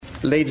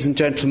Ladies and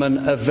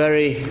gentlemen, a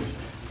very,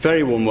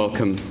 very warm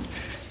welcome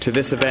to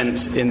this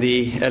event in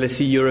the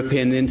LSE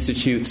European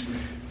Institute's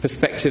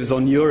Perspectives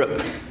on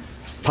Europe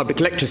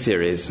public lecture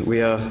series. We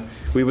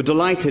were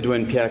delighted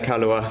when Pier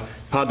Carlo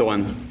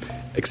Padoan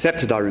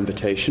accepted our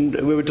invitation.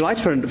 We were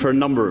delighted for a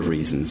number of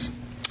reasons.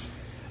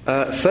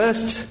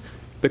 First,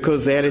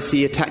 because the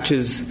LSE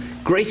attaches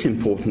great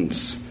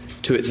importance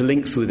to its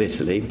links with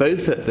Italy,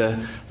 both at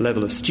the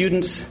level of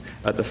students,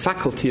 at the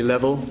faculty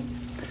level,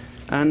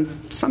 and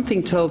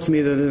something tells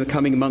me that in the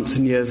coming months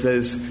and years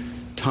those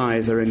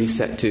ties are only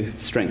set to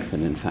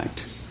strengthen, in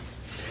fact.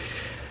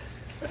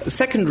 The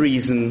second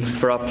reason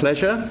for our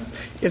pleasure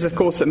is, of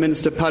course, that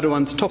Minister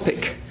Padoan's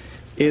topic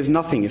is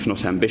nothing if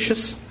not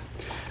ambitious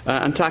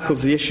and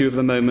tackles the issue of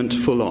the moment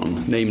full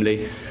on,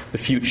 namely the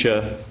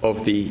future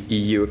of the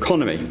EU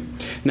economy.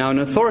 Now, an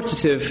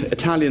authoritative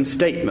Italian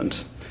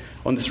statement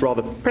on this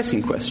rather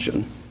pressing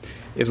question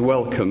is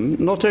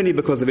welcome, not only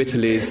because of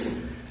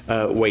Italy's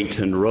weight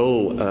and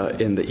role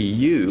in the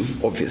EU,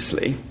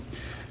 obviously,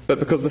 but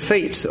because the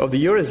fate of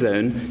the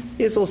Eurozone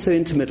is also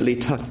intimately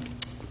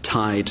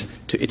tied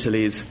to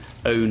Italy's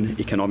own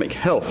economic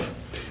health.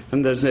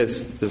 And there's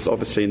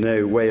obviously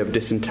no way of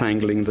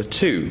disentangling the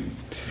two.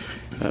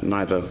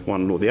 Neither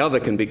one nor the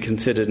other can be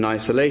considered in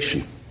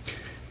isolation.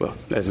 Well,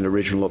 there's an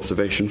original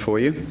observation for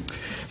you.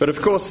 But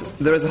of course,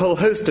 there is a whole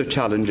host of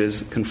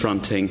challenges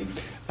confronting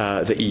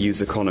the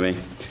EU's economy.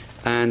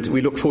 And we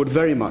look forward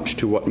very much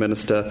to what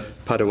Minister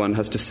Padoan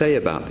has to say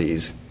about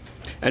these.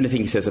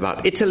 Anything he says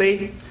about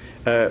Italy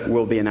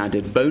will be an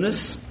added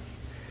bonus,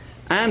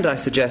 and I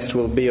suggest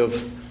will be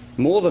of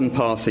more than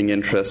passing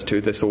interest to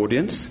this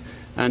audience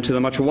and to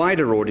the much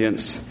wider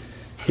audience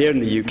here in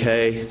the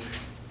UK,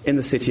 in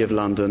the City of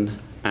London,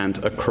 and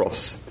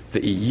across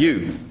the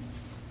EU.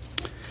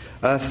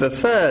 The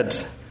third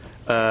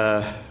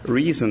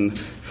reason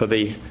for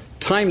the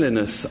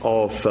timeliness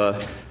of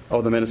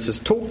the Minister's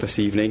talk this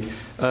evening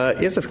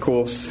is, of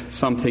course,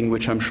 something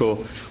which I'm sure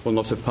will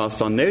not have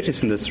passed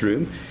unnoticed in this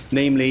room,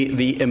 namely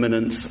the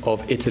imminence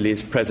of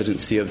Italy's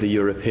presidency of the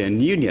European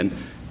Union,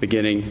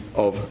 beginning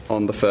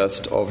on the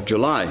 1st of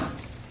July.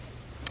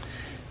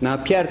 Now,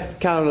 Pier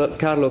Carlo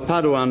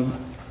Padoan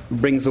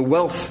brings a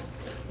wealth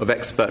of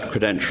expert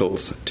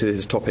credentials to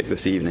his topic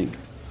this evening.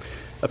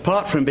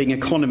 Apart from being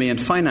Economy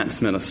and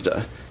Finance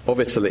Minister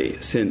of Italy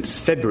since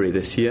February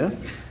this year,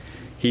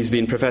 he's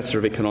been Professor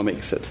of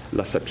Economics at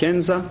La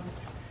Sapienza.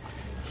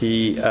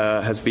 He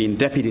has been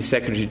Deputy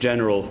Secretary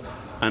General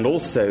and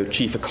also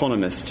Chief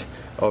Economist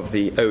of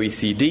the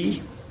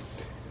OECD.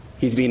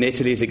 He's been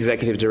Italy's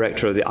Executive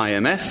Director of the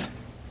IMF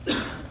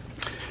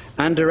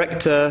and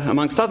Director,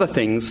 amongst other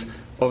things,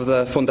 of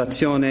the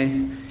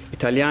Fondazione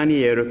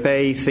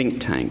Italianieuropei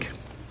think tank.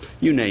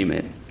 You name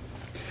it.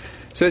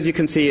 So as you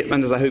can see,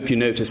 and as I hope you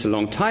noticed a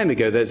long time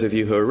ago, those of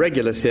you who are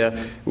regulars here,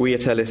 we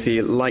at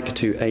LSE like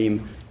to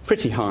aim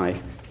pretty high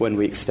when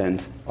we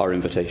extend our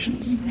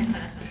invitations.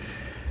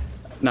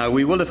 Now,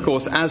 we will, of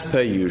course, as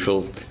per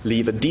usual,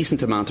 leave a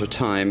decent amount of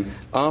time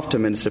after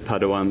Minister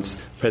Padoan's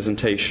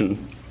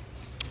presentation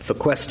for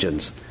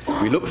questions.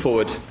 We look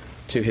forward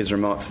to his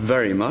remarks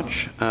very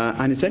much,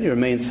 and it only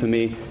remains for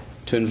me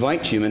to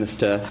invite you,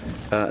 Minister,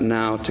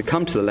 now to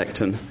come to the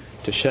lectern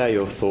to share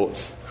your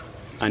thoughts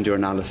and your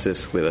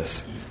analysis with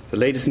us. So,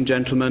 ladies and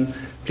gentlemen,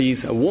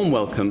 please a warm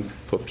welcome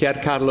for Pier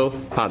Carlo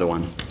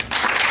Padoan.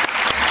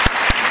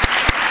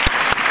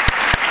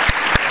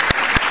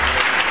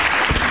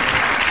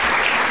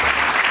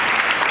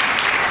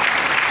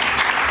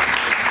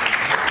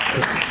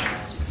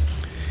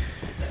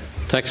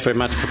 Thanks very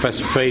much,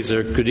 Professor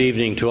Fraser. Good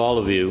evening to all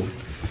of you.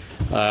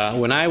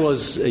 When I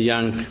was a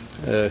young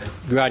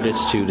graduate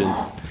student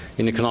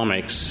in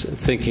economics,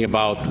 thinking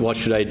about what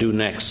should I do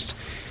next,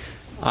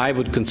 I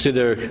would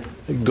consider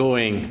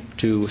going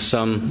to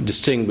some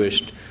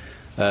distinguished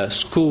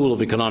school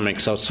of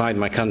economics outside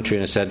my country,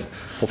 and I said,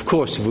 of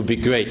course, it would be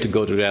great to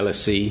go to the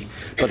LSE,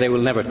 but they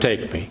will never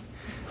take me.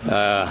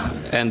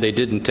 And they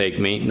didn't take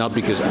me, not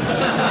because...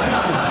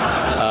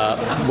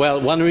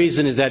 well, one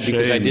reason is that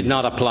because I did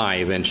not apply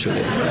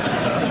eventually.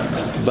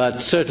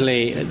 But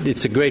certainly,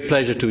 it's a great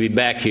pleasure to be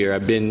back here.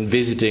 I've been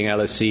visiting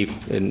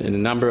LSE in a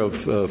number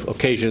of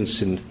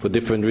occasions for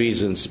different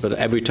reasons, but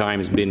every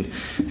time it's been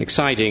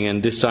exciting,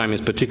 and this time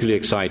is particularly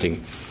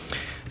exciting.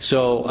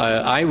 So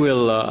I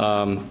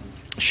will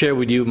share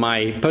with you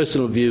my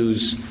personal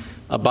views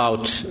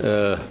about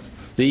the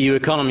EU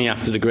economy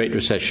after the Great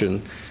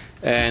Recession,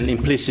 and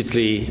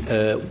implicitly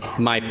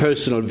my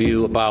personal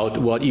view about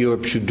what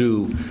Europe should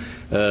do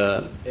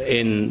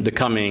in the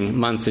coming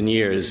months and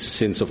years,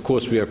 since, of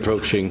course, we are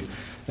approaching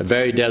a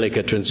very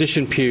delicate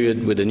transition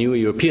period with a new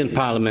European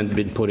Parliament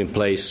being put in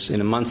place in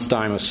a month's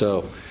time or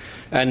so,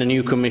 and a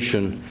new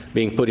Commission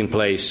being put in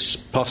place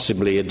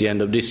possibly at the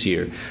end of this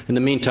year. In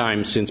the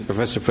meantime, since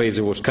Professor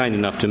Fraser was kind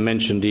enough to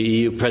mention the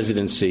EU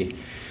presidency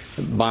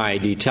by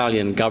the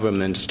Italian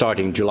government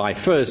starting July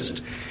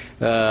 1st,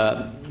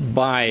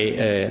 by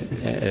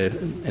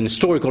an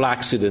historical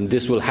accident,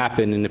 this will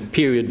happen in a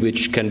period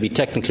which can be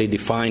technically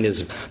defined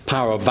as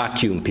power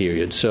vacuum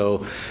period.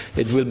 So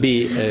it will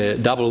be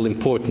double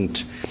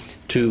important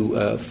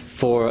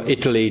for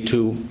Italy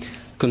to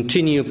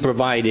continue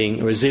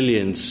providing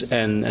resilience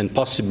and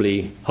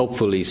possibly,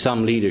 hopefully,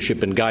 some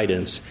leadership and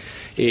guidance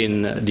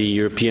in the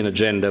European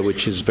agenda,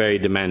 which is very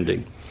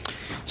demanding.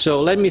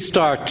 So let me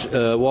start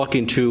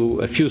walking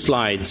through a few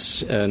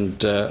slides,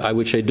 and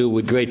which I do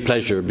with great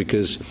pleasure,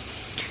 because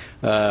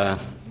I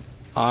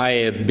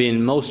have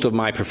been most of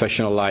my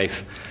professional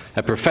life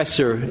a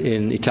professor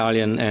in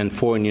Italian and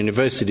foreign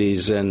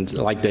universities, and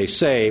like they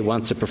say,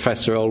 once a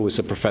professor, always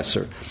a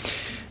professor.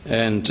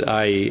 And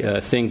I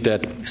think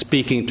that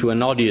speaking to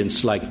an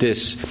audience like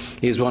this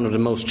is one of the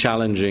most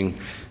challenging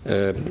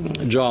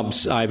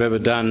jobs I've ever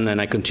done, and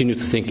I continue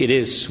to think it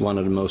is one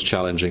of the most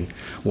challenging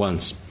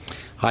ones.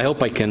 I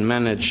hope I can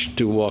manage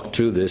to walk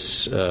through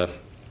this.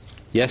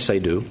 Yes, I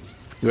do.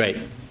 Great.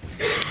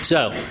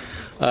 So,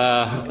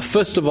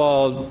 first of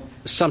all,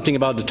 something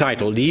about the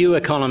title. The EU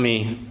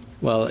economy,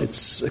 well, it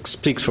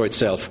speaks for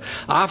itself.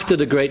 After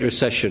the Great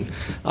Recession,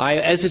 I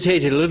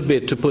hesitated a little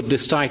bit to put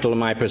this title in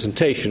my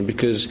presentation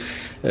because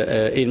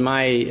in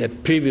my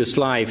previous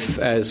life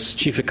as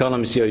chief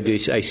economist of the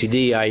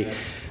OECD,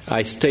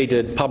 I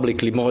stated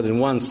publicly more than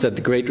once that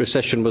the Great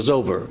Recession was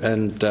over,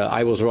 and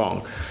I was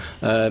wrong.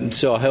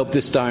 So I hope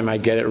this time I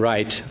get it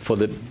right for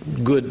the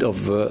good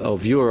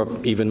of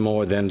Europe even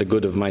more than the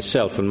good of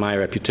myself and my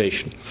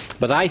reputation.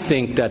 But I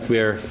think that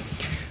we're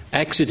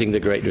exiting the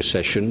Great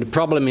Recession. The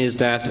problem is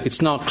that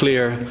it's not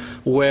clear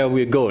where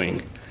we're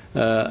going.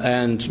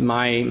 And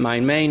my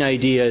main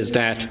idea is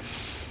that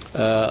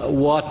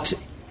what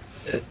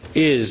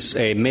is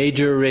a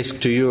major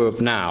risk to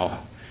Europe now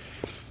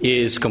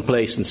is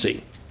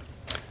complacency.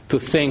 To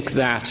think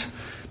that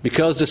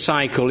because the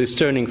cycle is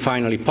turning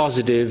finally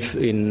positive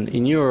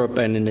in Europe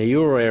and in the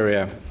euro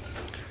area,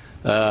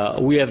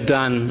 we have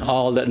done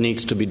all that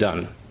needs to be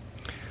done.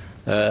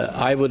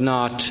 I would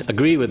not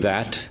agree with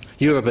that.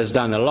 Europe has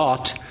done a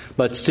lot,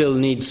 but still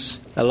needs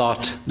a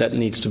lot that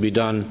needs to be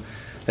done,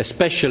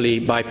 especially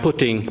by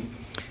putting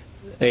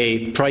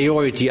a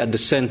priority at the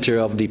center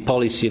of the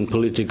policy and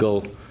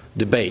political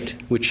debate,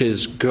 which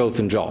is growth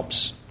and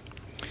jobs.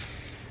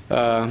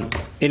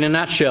 In a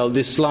nutshell,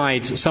 this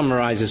slide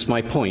summarizes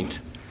my point,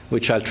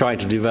 which I'll try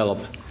to develop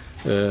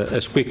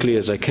as quickly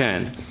as I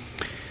can.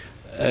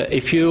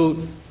 If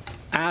you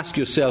ask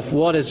yourself,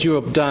 what has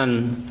Europe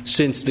done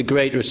since the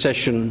Great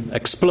Recession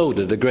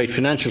exploded, the great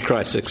financial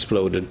crisis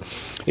exploded?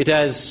 It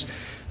has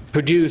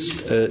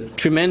produced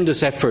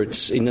tremendous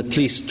efforts in at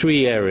least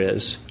three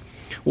areas.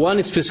 One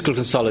is fiscal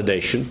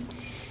consolidation,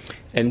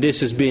 and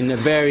this has been a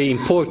very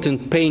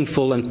important,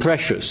 painful, and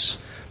precious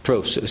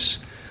process,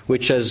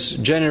 which has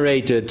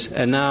generated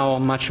a now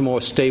much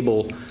more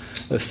stable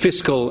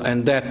fiscal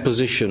and debt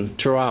position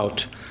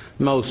throughout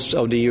most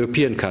of the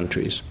European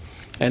countries.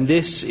 And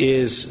this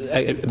is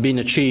been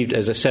achieved,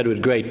 as I said,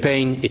 with great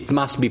pain. It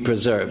must be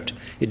preserved.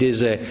 It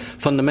is a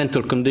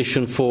fundamental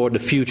condition for the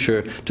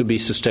future to be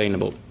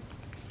sustainable.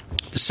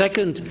 The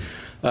second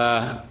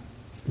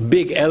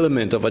big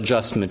element of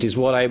adjustment is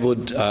what I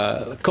would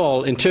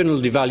call internal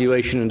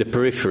devaluation in the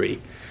periphery.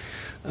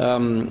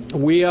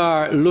 We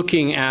are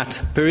looking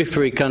at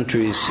periphery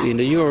countries in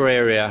the euro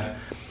area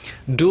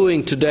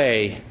doing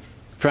today,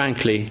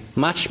 frankly,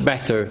 much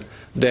better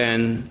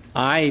than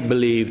I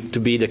believed to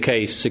be the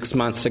case 6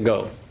 months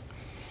ago.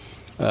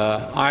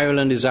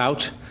 Ireland is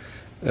out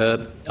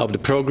of the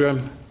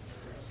program.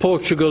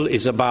 Portugal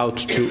is about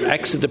to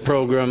exit the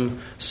program.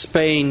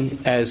 Spain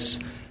has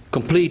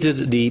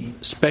completed the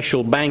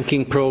special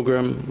banking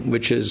program,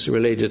 which is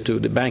related to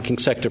the banking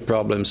sector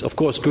problems. Of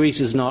course, Greece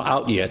is not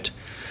out yet,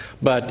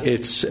 but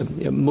it's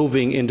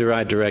moving in the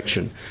right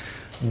direction.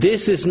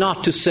 This is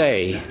not to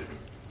say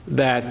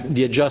that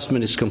the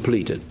adjustment is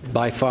completed.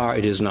 By far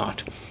it is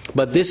not.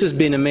 But this has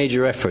been a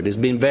major effort. It's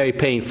been very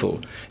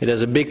painful. It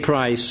has a big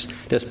price.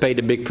 It has paid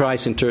a big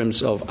price in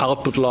terms of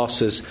output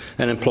losses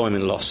and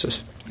employment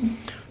losses.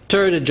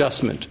 Third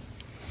adjustment,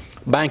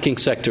 banking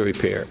sector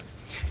repair.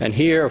 And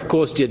here, of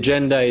course, the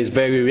agenda is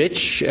very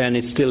rich and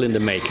it's still in the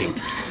making.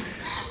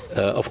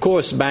 Of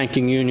course,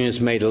 banking union has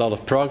made a lot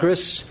of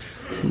progress.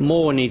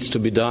 More needs to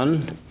be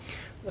done.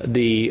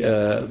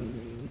 The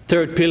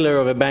third pillar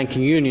of a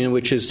banking union,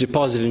 which is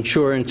deposit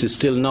insurance, is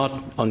still not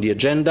on the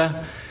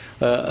agenda.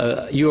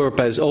 Europe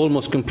has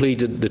almost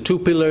completed the two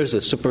pillars,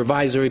 the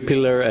supervisory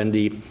pillar and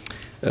the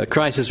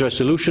crisis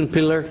resolution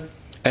pillar.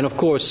 And of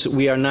course,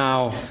 we are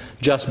now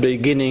just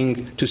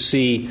beginning to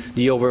see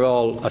the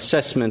overall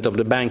assessment of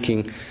the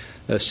banking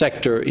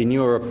sector in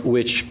Europe,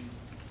 which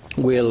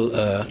will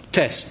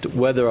test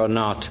whether or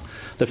not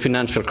the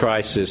financial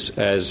crisis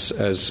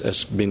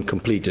has been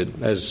completed,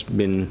 has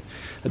been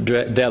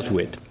dealt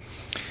with.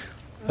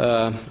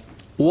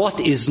 What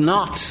is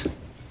not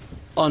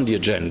on the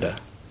agenda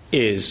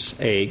is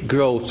a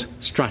growth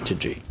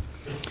strategy.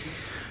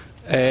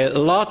 A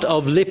lot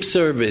of lip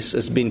service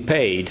has been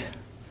paid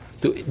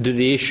to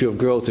the issue of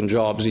growth and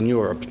jobs in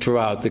Europe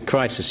throughout the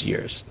crisis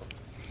years.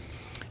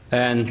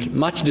 and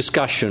much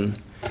discussion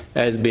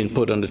has been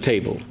put on the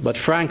table. But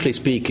frankly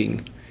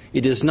speaking,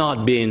 it has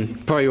not been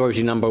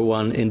priority number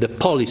one in the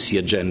policy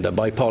agenda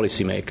by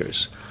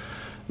policymakers.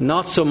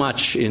 Not so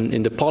much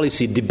in the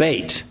policy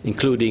debate,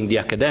 including the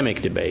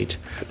academic debate,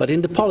 but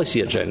in the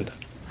policy agenda.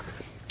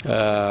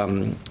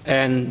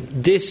 And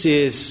this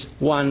is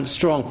one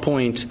strong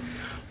point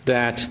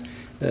that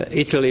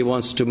Italy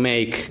wants to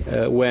make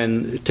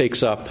when it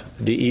takes up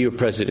the EU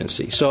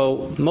presidency.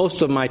 So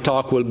most of my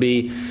talk will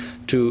be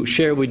to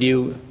share with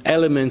you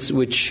elements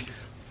which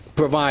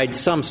provide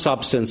some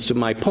substance to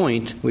my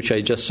point, which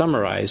I just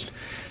summarized,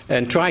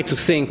 and try to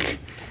think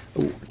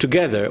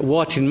together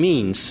what it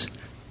means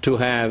to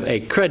have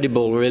a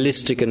credible,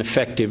 realistic, and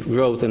effective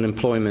growth and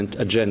employment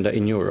agenda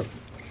in Europe.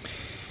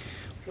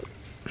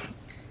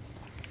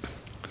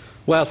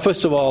 Well,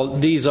 first of all,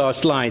 these are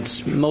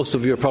slides most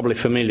of you are probably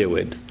familiar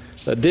with.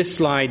 This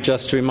slide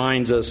just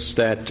reminds us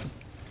that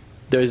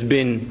there has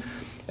been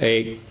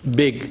a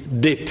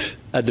big dip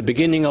at the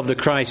beginning of the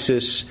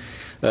crisis,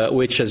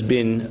 which has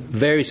been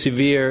very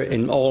severe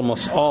in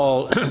almost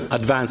all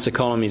advanced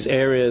economies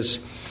areas.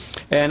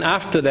 And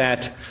after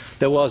that,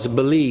 there was a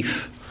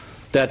belief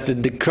that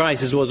the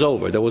crisis was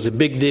over. There was a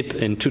big dip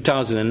in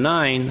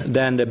 2009,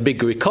 then the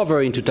big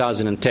recovery in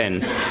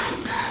 2010.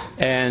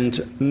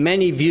 And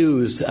many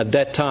views at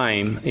that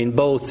time in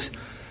both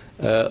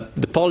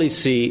the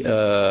policy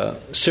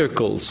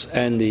circles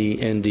and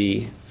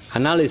the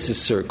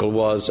analysis circle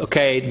was,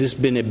 okay, this has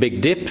been a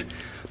big dip,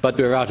 but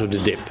we're out of the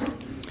dip.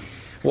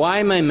 Why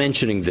am I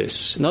mentioning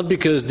this? Not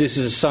because this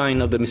is a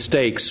sign of the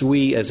mistakes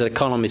we as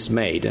economists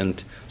made,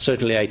 and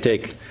certainly I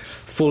take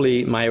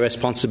fully my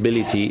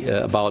responsibility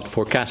about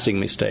forecasting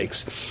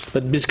mistakes,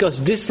 but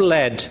because this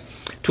led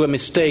to a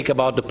mistake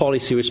about the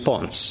policy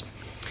response.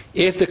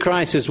 If the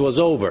crisis was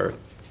over,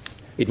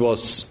 it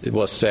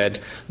was said,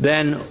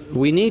 then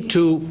we need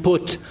to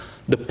put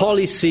the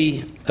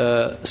policy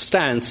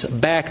stance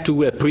back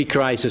to a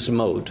pre-crisis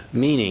mode,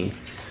 meaning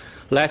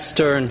let's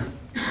turn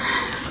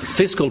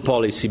fiscal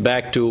policy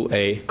back to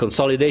a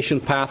consolidation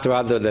path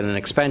rather than an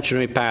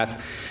expansionary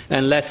path,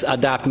 and let's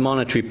adapt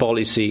monetary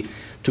policy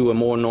to a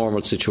more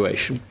normal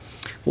situation.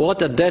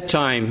 What at that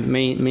time,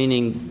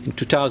 meaning in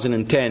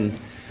 2010,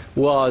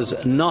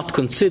 was not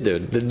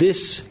considered that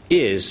this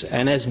is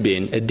and has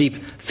been a deep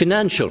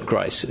financial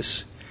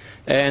crisis.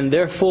 And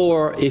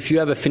therefore, if you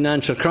have a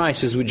financial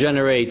crisis which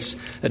generates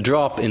a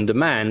drop in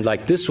demand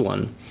like this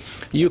one,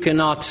 you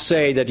cannot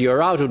say that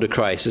you're out of the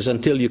crisis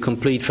until you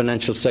complete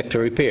financial sector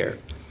repair.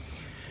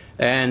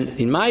 And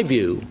in my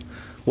view,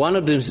 one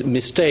of the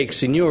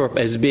mistakes in Europe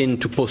has been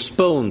to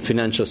postpone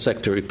financial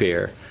sector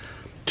repair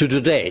to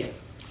today.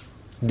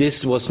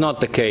 This was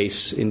not the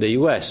case in the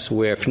US,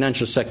 where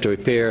financial sector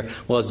repair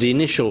was the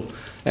initial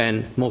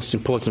and most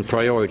important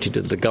priority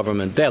that the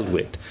government dealt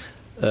with.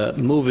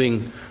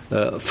 Moving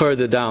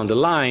further down the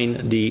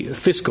line, the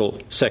fiscal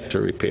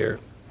sector repair.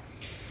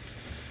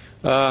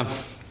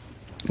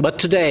 But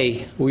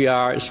today, we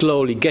are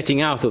slowly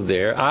getting out of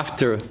there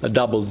after a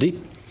double dip,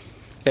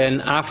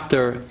 and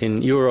after,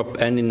 in Europe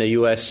and in the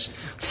US,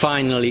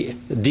 finally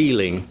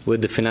dealing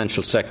with the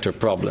financial sector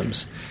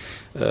problems,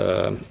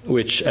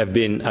 which have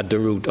been at the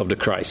root of the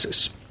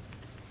crisis.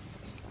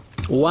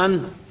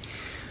 One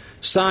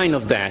sign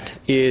of that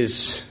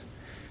is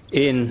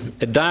in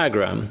a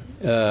diagram,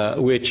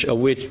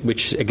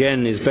 which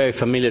again is very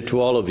familiar to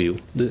all of you,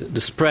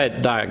 the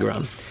spread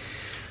diagram.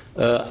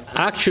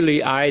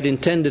 Actually, I had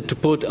intended to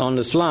put on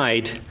the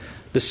slide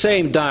the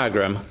same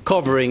diagram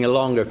covering a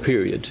longer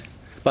period,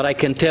 but I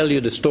can tell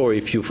you the story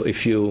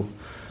if you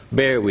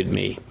bear with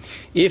me.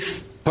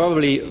 If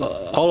probably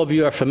all of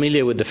you are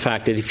familiar with the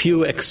fact that if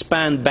you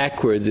expand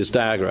backward this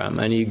diagram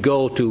and you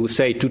go to,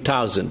 say,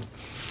 2000,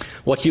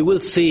 what you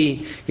will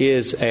see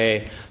is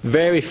a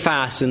very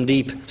fast and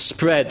deep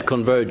spread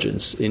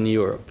convergence in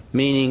Europe,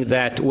 meaning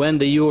that when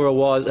the euro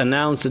was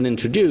announced and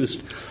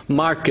introduced,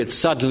 markets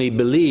suddenly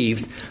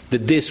believed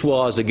that this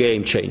was a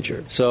game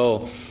changer.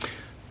 So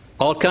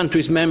all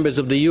countries members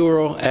of the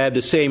euro have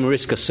the same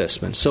risk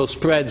assessment, so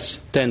spreads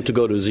tend to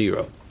go to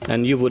zero.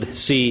 And you would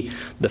see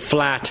the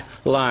flat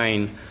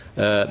line,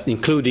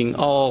 including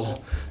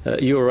all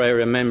euro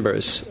area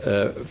members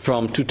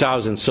from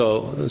 2000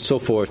 so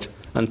forth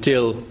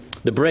until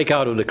the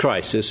breakout of the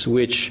crisis,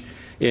 which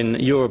in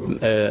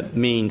Europe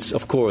means,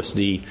 of course,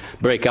 the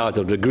breakout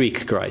of the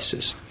Greek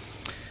crisis.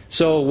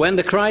 So when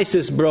the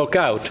crisis broke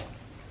out,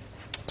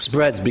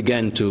 spreads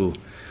began to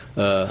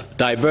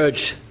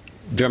diverge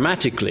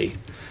dramatically,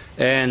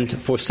 and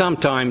for some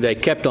time they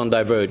kept on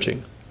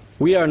diverging.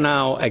 We are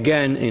now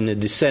again in a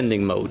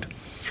descending mode.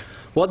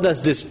 What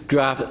does this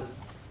graph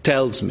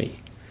tells me?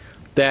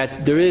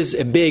 That there is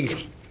a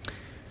big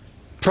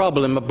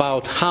problem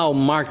about how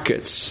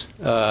markets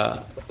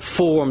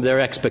form their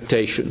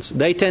expectations.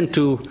 They tend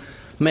to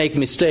make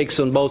mistakes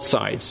on both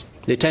sides.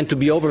 They tend to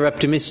be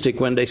over-optimistic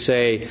when they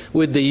say,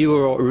 with the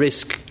euro,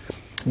 risk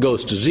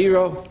goes to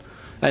zero,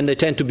 and they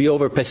tend to be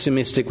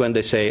over-pessimistic when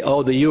they say,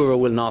 oh, the euro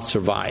will not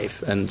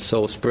survive, and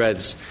so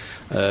spreads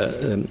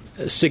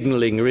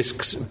signaling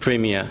risks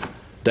premia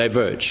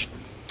diverge.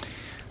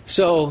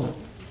 So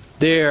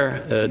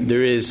there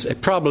is a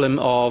problem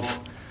of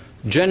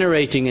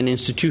generating an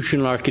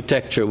institutional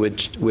architecture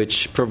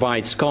which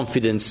provides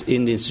confidence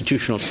in the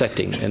institutional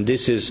setting. And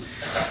this is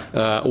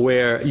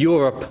where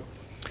Europe,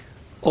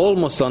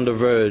 almost on the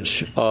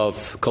verge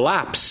of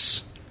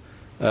collapse,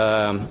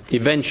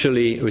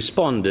 eventually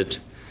responded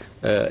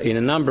in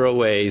a number of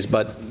ways,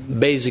 but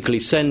basically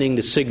sending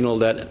the signal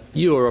that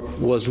Europe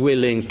was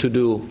willing to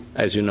do,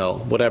 as you know,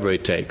 whatever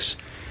it takes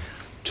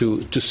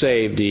to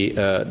save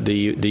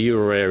the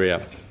euro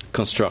area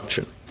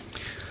construction.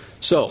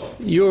 So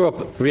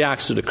Europe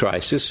reacts to the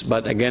crisis,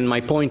 but again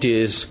my point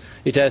is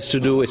it has to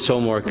do its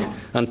homework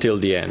until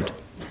the end.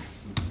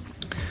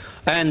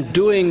 And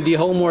doing the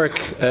homework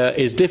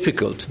is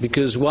difficult,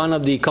 because one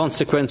of the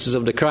consequences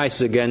of the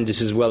crisis, again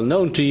this is well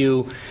known to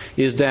you,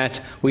 is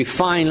that we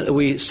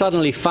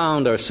suddenly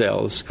found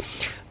ourselves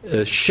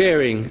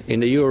sharing in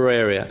the euro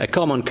area a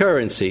common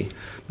currency,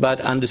 but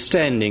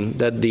understanding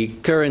that the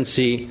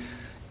currency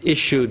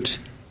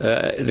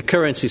the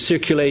currency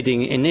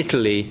circulating in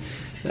Italy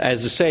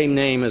has the same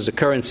name as the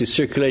currency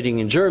circulating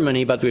in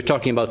Germany, but we're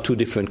talking about two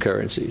different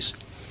currencies.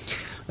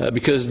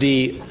 Because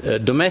the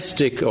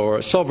domestic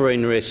or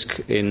sovereign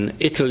risk in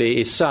Italy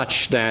is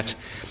such that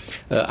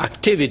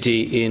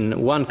activity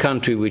in one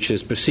country which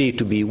is perceived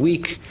to be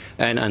weak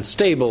and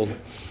unstable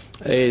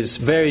is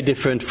very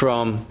different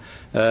from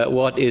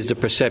what is the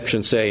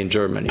perception, say, in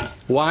Germany.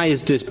 Why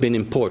has this been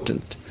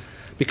important?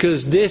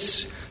 Because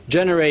this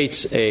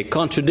generates a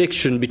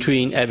contradiction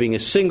between having a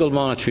single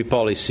monetary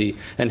policy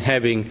and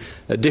having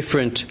a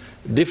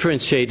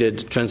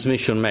differentiated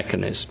transmission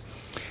mechanism.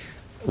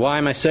 Why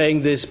am I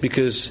saying this?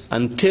 Because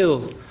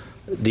until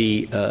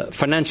the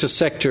financial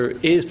sector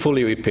is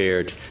fully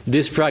repaired,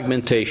 this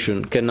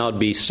fragmentation cannot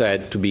be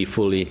said to be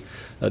fully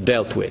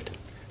dealt with.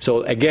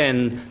 So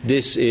again,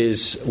 this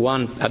is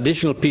one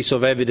additional piece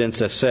of evidence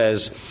that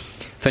says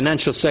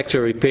financial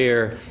sector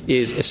repair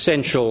is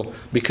essential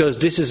because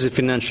this is a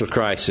financial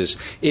crisis.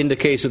 In the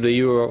case of the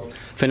euro,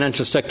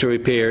 financial sector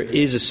repair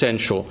is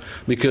essential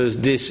because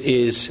this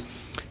is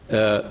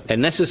a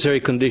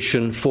necessary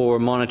condition for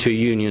monetary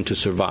union to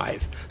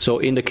survive. So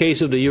in the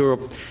case of the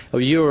euro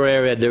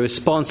area, the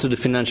response to the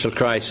financial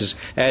crisis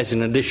has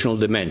an additional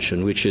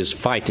dimension, which is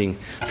fighting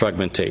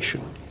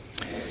fragmentation.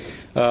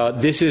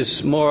 This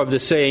is more of the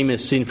same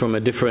as seen from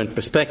a different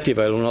perspective.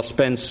 I will not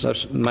spend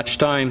much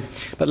time,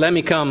 but let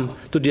me come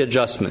to the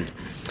adjustment.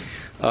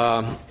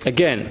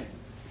 Again,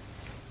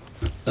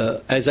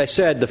 as I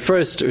said, the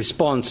first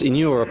response in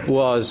Europe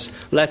was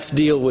let's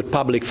deal with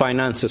public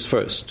finances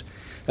first.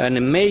 And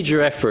a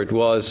major effort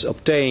was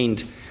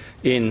obtained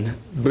in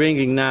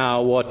bringing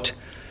now what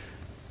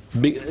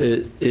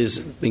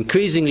is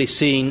increasingly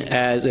seen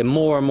as a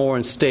more and more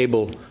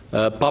unstable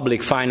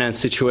public finance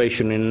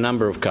situation in a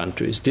number of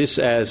countries. This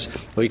has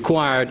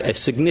required a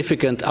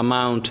significant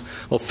amount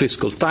of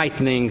fiscal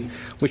tightening,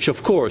 which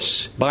of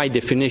course, by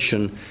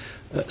definition,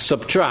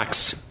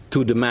 subtracts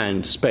to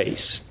demand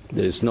space.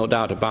 There's no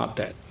doubt about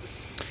that.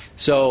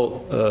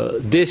 So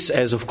this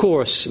has, of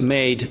course,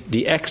 made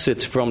the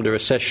exit from the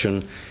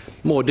recession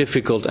more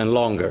difficult and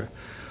longer.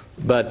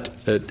 But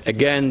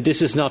again,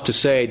 this is not to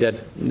say that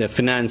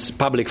the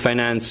public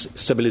finance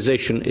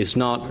stabilization is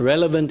not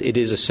relevant. It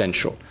is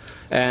essential.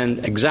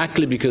 And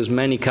exactly because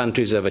many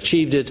countries have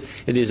achieved it,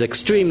 it is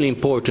extremely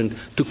important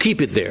to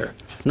keep it there,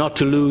 not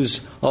to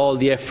lose all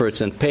the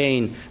efforts and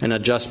pain and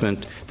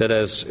adjustment that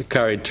has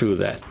carried through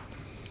that.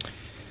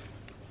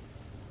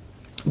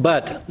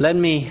 But let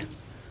me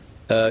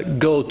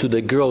go to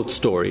the growth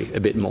story a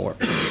bit more.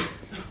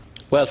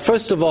 Well,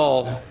 first of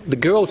all, the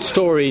growth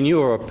story in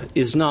Europe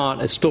is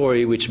not a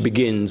story which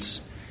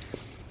begins,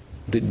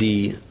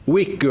 the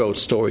weak growth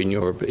story in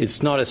Europe,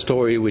 it's not a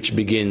story which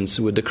begins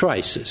with the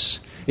crisis.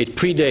 It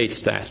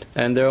predates that,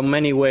 and there are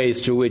many ways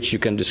through which you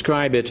can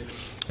describe it.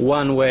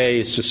 One way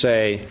is to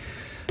say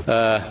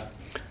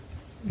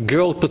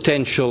growth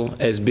potential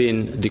has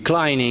been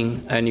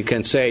declining, and you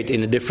can say it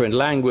in a different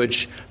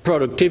language.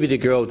 Productivity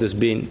growth has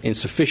been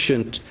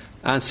insufficient,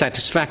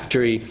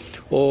 unsatisfactory,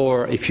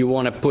 or if you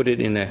want to put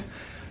it in a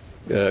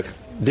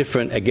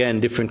different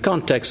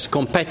context,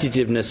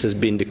 competitiveness has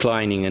been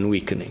declining and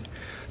weakening.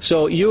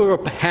 So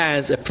Europe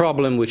has a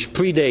problem which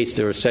predates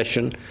the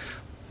recession,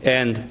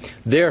 and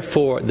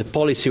therefore the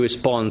policy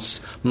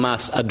response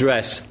must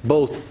address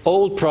both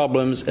old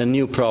problems and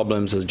new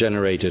problems as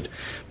generated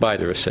by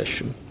the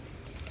recession.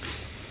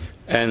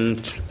 And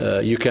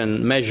you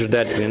can measure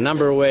that in a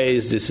number of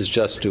ways. This is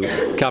just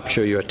to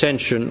capture your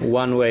attention.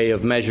 One way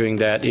of measuring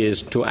that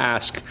is to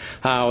ask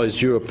how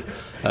is Europe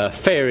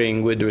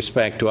faring with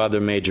respect to other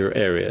major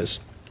areas.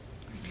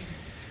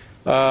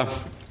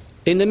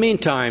 In the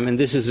meantime, and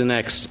this is the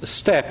next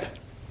step,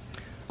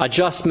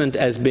 adjustment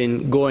has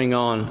been going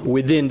on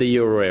within the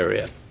euro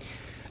area.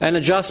 And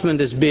adjustment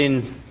has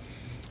been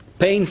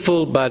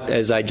painful, but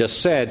as I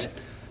just said,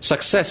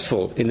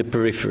 successful in the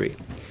periphery.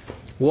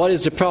 What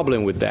is the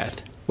problem with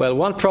that? Well,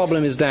 one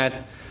problem is that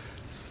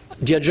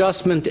the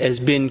adjustment has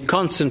been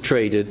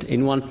concentrated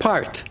in one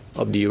part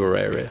of the euro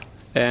area.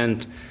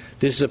 And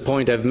this is a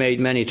point I've made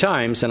many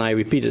times, and I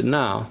repeat it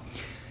now,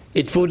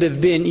 it would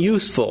have been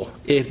useful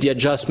if the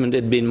adjustment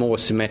had been more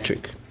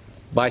symmetric.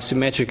 By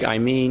symmetric, I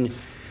mean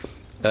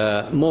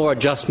more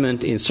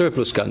adjustment in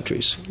surplus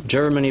countries,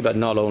 Germany, but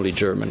not only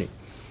Germany.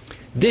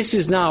 This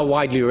is now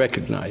widely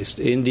recognized.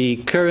 In the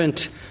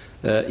current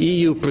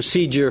EU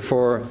procedure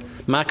for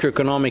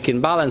macroeconomic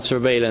imbalance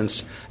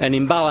surveillance, an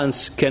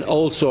imbalance can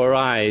also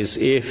arise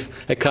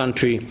if a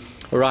country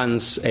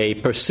runs a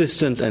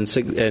persistent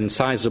and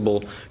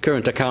sizable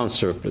current account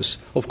surplus.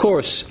 Of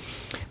course,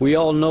 we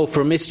all know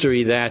from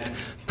history that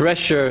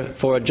pressure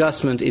for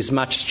adjustment is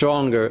much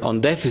stronger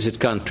on deficit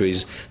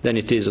countries than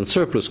it is on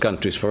surplus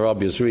countries for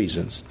obvious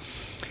reasons.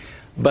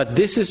 But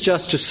this is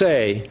just to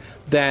say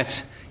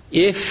that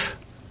if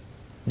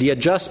the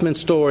adjustment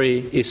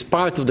story is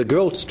part of the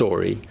growth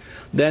story,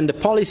 then the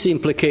policy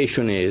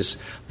implication is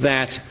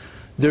that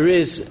there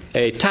is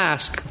a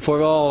task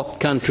for all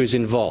countries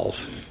involved,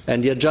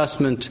 and the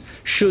adjustment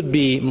should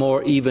be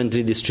more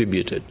evenly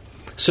distributed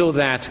so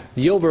that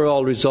the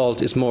overall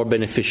result is more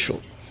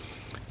beneficial.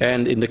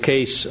 And in the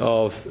case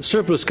of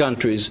surplus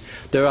countries,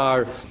 there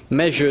are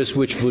measures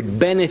which would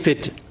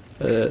benefit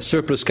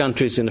surplus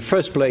countries in the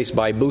first place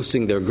by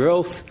boosting their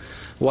growth,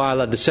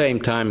 while at the same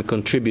time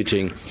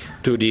contributing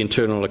to the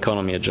internal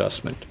economy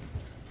adjustment.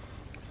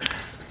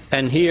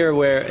 And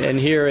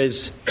here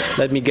is,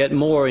 let me get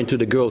more into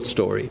the growth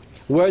story.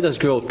 Where does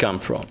growth come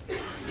from?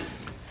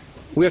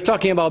 We're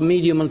talking about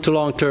medium to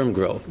long-term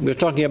growth. We're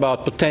talking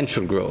about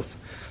potential growth.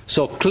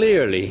 So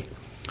clearly,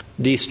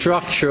 the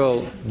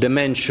structural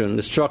dimension,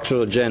 the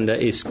structural agenda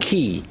is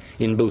key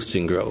in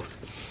boosting growth.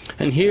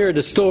 And here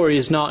the story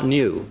is not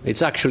new.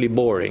 It's actually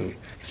boring.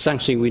 It's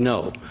something we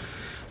know.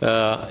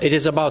 It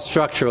is about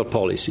structural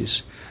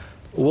policies.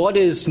 What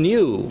is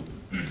new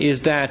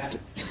is that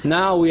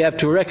now we have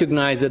to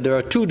recognize that there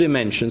are two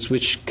dimensions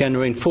which can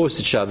reinforce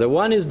each other.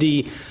 One is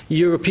the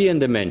European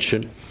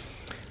dimension,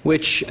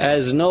 which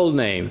has an old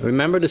name.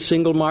 Remember the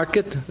single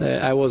market?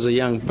 I was a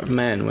young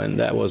man when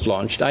that was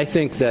launched. I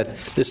think that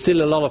there's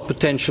still a lot of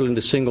potential in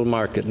the single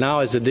market. Now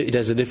it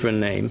has a different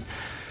name.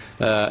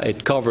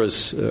 It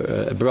covers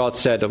a broad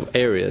set of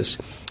areas.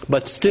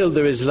 But still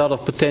there is a lot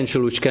of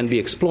potential which can be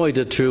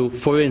exploited through,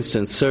 for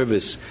instance,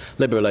 service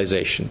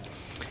liberalization.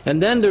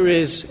 And then there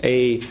is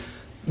a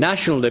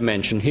national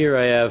dimension. Here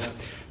I have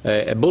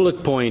a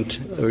bullet point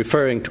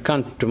referring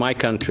to my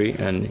country,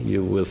 and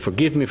you will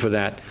forgive me for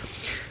that.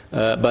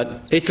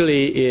 But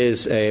Italy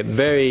is a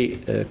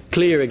very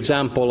clear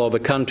example of a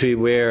country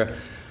where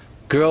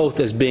growth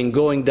has been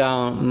going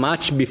down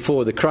much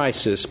before the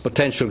crisis.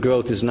 Potential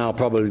growth is now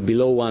probably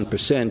below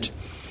 1%.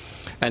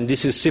 And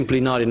this is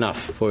simply not enough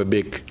for a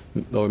big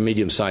or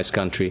medium-sized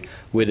country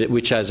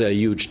which has a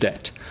huge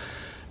debt.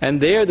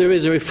 And there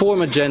is a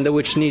reform agenda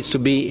which needs to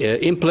be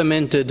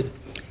implemented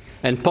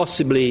and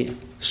possibly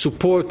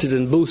supported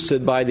and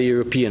boosted by the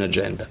European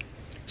agenda.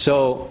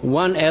 So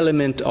one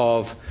element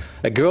of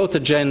a growth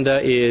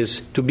agenda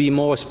is to be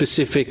more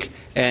specific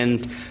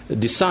and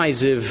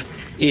decisive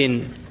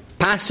in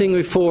passing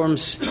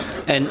reforms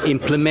and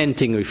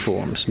implementing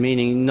reforms,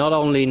 meaning not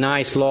only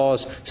nice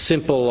laws,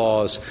 simple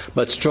laws,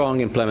 but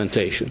strong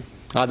implementation.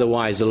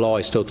 Otherwise, the law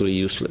is totally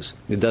useless.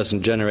 It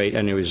doesn't generate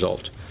any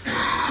result.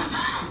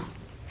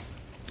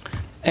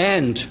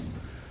 And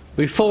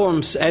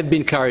reforms have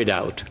been carried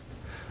out.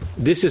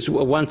 This is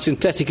one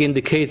synthetic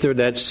indicator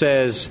that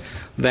says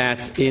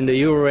that in the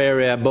euro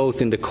area,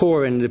 both in the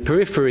core and the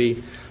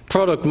periphery,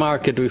 product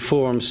market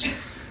reforms,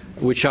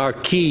 which are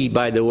key,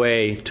 by the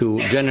way, to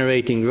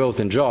generating growth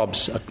and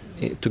jobs,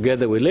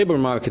 together with labor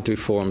market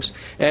reforms,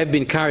 have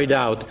been carried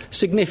out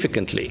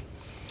significantly.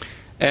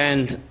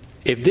 And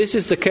if this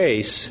is the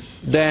case,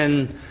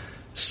 then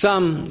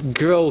some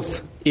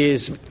growth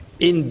is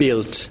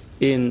inbuilt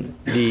in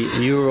the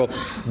Europe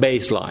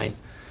baseline.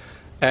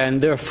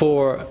 And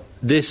therefore,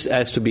 this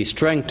has to be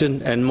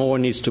strengthened and more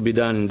needs to be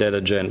done in that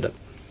agenda.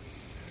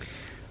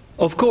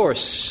 Of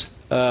course,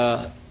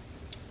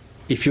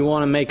 if you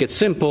want to make it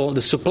simple,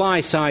 the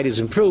supply side is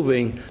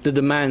improving, the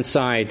demand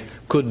side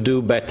could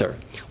do better.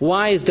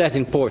 Why is that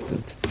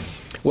important?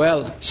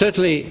 Well,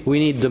 certainly we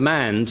need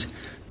demand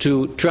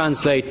to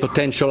translate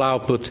potential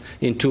output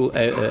into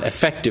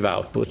effective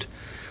output.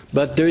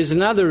 But there is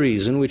another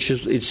reason, which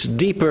is it's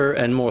deeper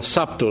and more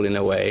subtle in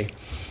a way.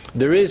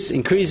 There is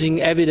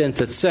increasing evidence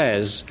that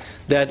says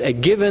that a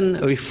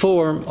given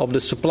reform of the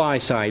supply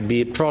side,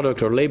 be it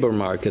product or labor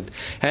market,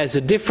 has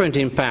a different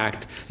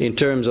impact in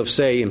terms of,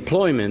 say,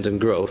 employment and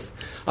growth,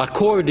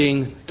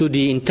 according to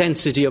the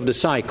intensity of the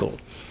cycle.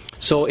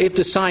 So if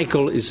the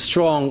cycle is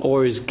strong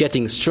or is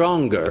getting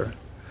stronger,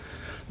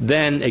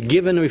 then a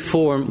given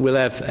reform will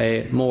have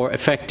a more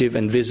effective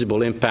and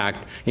visible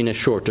impact in a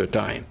shorter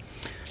time.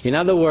 In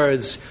other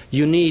words,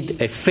 you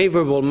need a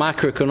favorable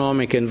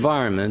macroeconomic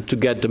environment to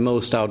get the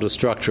most out of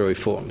structural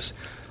reforms.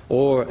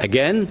 Or,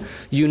 again,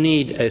 you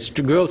need a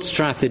growth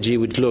strategy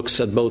which looks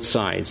at both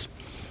sides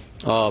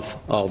of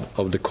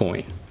the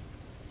coin.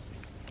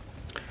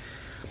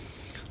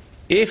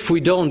 If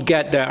we don't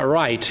get that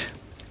right,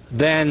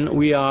 then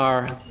we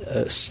are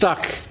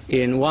stuck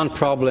in one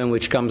problem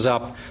which comes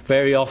up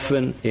very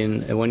often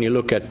when you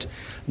look at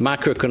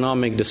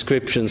macroeconomic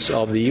descriptions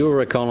of the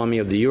euro economy,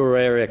 of the euro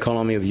area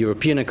economy, of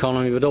European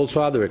economy, but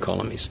also other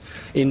economies.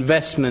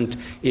 Investment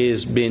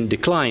is been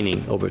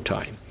declining over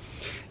time.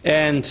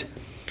 And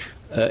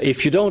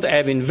if you don't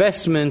have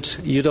investment,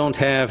 you don't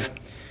have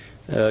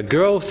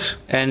growth,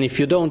 and if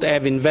you don't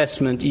have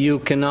investment, you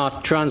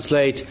cannot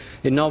translate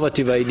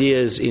innovative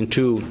ideas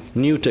into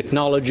new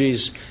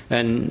technologies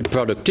and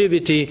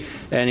productivity,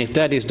 and if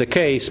that is the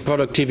case,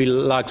 productivity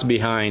lags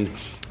behind,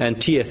 and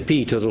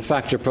TFP, total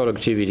factor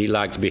productivity,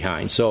 lags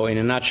behind. So in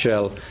a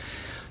nutshell,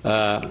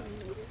 the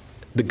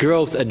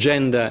growth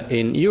agenda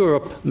in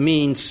Europe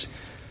means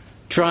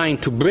trying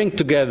to bring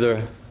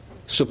together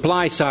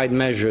supply-side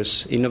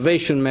measures,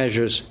 innovation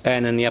measures,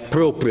 and an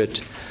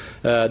appropriate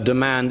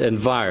demand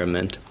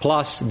environment,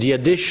 plus the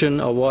addition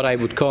of what I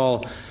would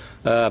call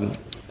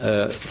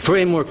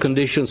framework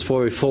conditions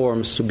for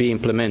reforms to be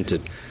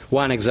implemented.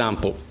 One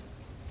example,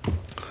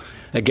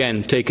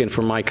 again taken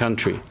from my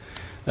country.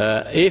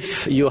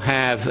 If you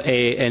have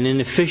an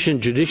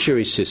inefficient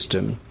judiciary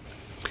system,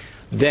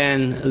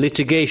 then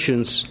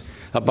litigations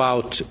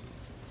about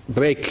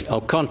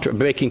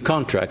breaking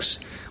contracts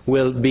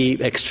will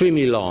be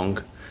extremely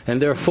long,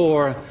 and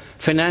therefore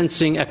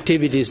financing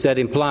activities that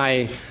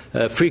imply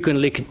frequent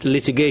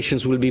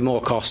litigations will be more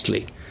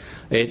costly.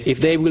 If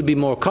they will be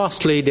more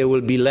costly, there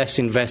will be less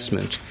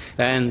investment,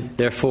 and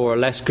therefore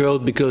less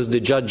growth because the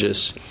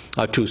judges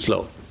are too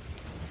slow.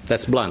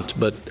 That's blunt,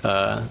 but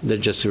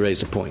just to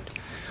raise the point.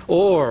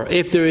 Or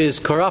if there is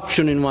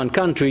corruption in one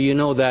country, you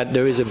know that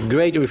there is a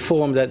great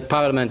reform that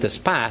Parliament has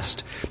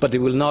passed, but it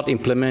will not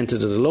implement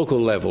it at the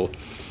local level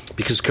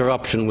because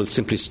corruption will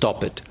simply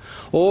stop it.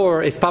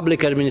 Or if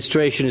public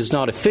administration is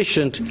not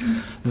efficient,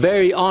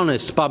 very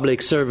honest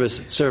public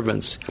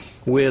servants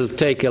will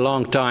take a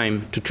long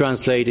time to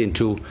translate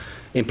into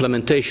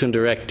implementation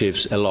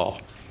directives a law.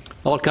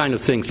 All kinds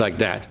of things like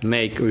that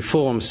make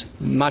reforms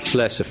much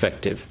less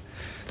effective.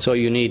 So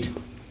you need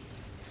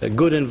a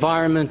good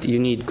environment, you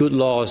need good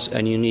laws,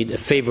 and you need a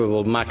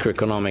favorable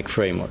macroeconomic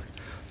framework.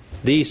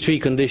 These three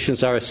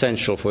conditions are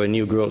essential for a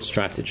new growth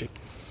strategy.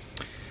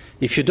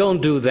 If you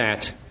don't do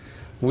that,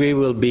 we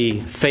will be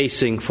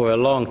facing for a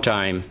long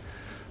time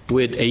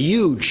with a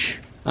huge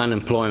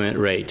unemployment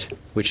rate,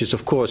 which is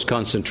of course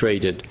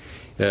concentrated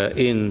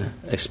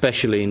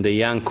especially in the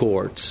young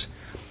cohorts.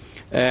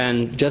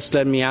 And just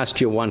let me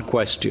ask you one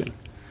question.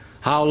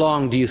 How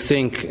long do you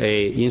think an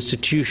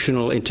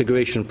institutional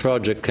integration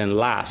project can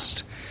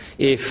last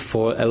if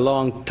for a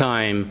long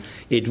time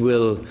it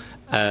will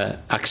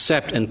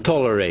accept and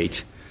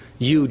tolerate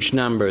huge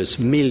numbers,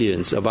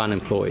 millions of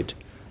unemployed?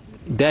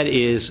 That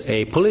is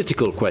a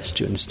political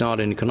question. It's not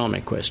an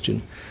economic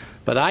question.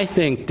 But I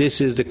think this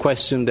is the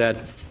question that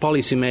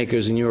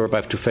policymakers in Europe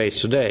have to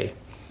face today.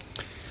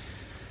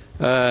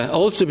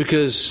 Also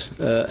because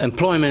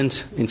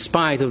employment, in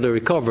spite of the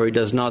recovery,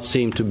 does not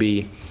seem to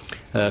be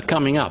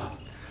coming up.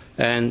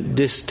 And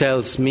this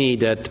tells me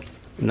that,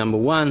 number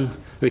one,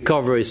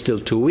 recovery is still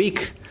too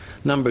weak.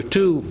 Number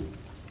two,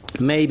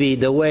 maybe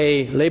the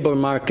way labor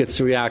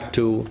markets react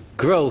to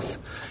growth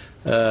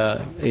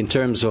in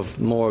terms of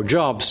more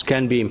jobs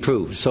can be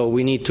improved. So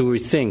we need to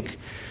rethink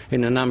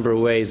in a number of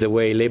ways the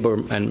way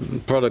labor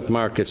and product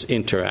markets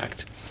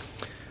interact.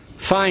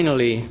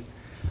 Finally,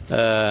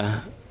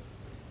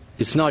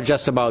 it's not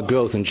just about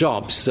growth and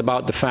jobs. It's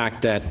about the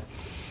fact that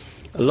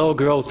low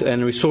growth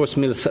and resource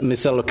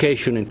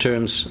misallocation in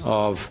terms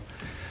of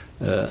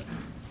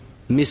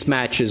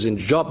mismatches in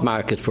the job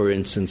market, for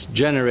instance,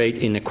 generate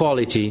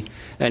inequality,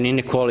 and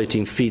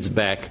inequality feeds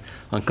back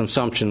on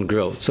consumption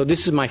growth. So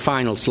this is my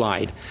final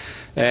slide.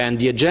 And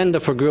the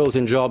agenda for growth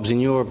and jobs in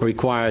Europe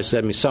requires,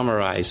 let me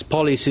summarize,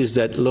 policies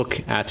that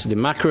look at the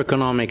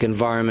macroeconomic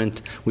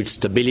environment with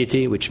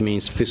stability, which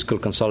means fiscal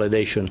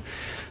consolidation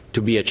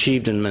to be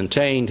achieved and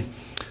maintained,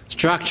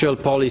 structural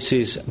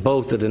policies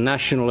both at the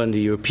national and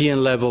the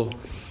European level,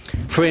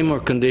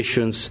 framework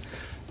conditions,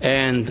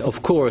 and,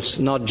 of course,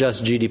 not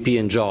just GDP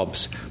and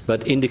jobs,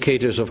 but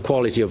indicators of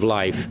quality of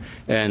life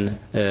and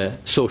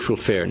social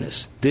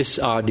fairness. These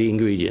are the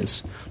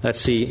ingredients. Let's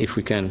see if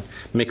we can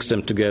mix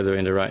them together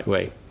in the right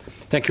way.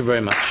 Thank you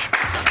very much.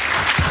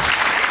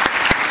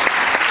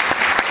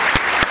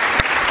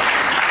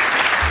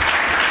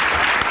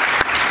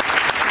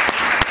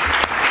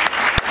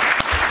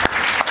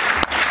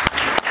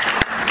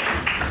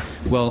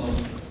 Well,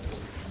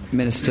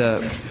 Minister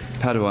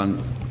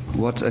Padoan,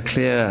 what a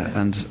clear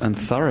and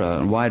thorough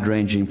and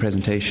wide-ranging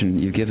presentation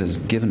you've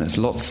given us.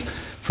 Lots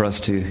for us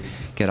to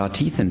get our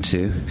teeth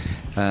into.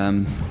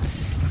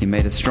 You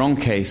made a strong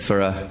case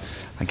for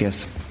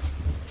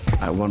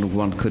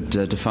one could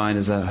define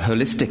as a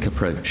holistic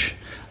approach,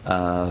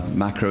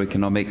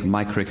 macroeconomic,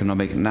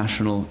 microeconomic,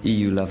 national,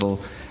 EU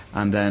level,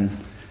 and then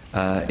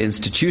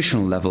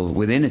institutional level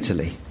within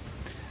Italy.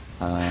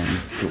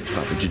 Talked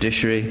about the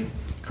judiciary,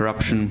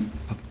 corruption,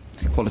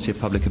 quality of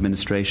public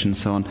administration, and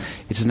so on.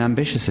 It's an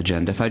ambitious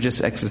agenda. If I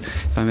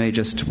may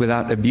just,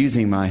 without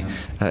abusing my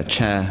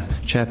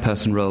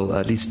chairperson role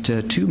at least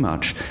too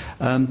much,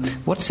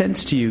 what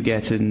sense do you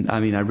get in? I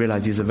mean, I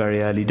realise these are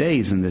very early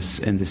days in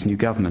this new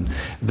government,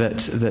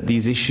 that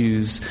these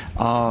issues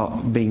are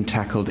being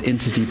tackled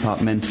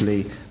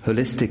interdepartmentally,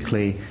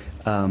 holistically,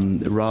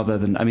 rather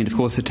than. I mean, of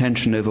course,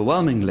 attention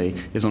overwhelmingly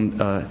is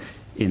on.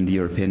 In the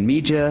European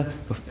media,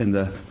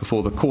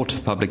 before the court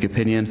of public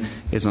opinion,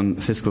 is on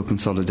fiscal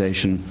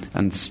consolidation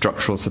and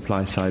structural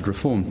supply-side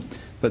reform.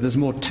 But there's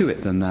more to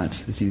it than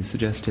that, as you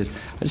suggested.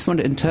 I just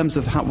wonder, in terms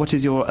of what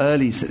is your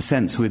early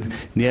sense in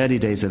the early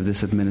days of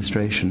this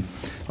administration,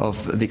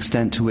 of the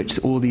extent to which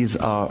all these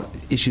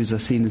issues are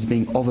seen as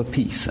being of a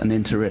piece and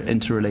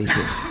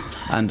interrelated,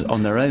 and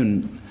on their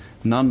own,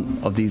 none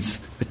of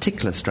these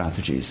particular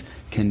strategies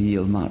can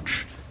yield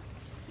much.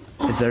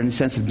 Is there any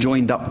sense of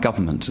joined-up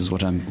government? Is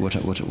what I'm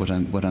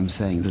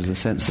saying. There's a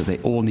sense that they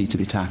all need to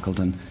be tackled,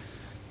 and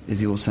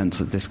is your sense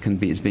that this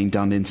is being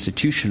done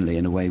institutionally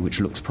in a way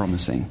which looks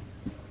promising?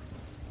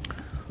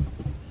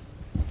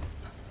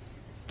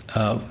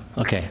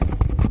 Okay,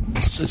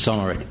 it's on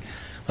already.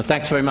 Well,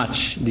 thanks very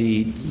much.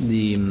 The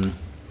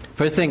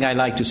first thing I'd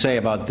like to say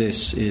about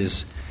this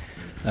is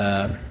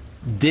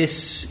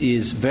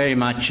very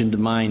much in the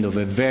mind of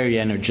a very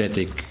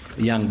energetic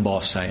young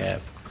boss I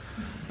have.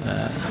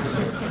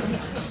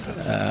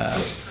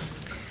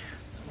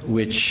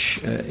 Which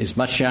is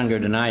much younger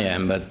than I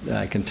am, but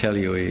I can tell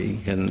you he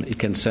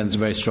can send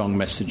very strong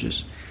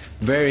messages,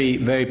 very,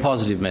 very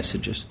positive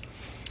messages.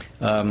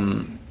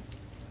 The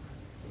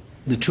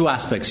two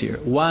aspects here.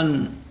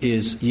 One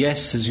is,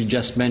 yes, as you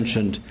just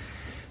mentioned,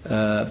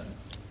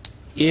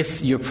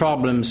 if your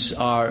problems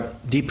are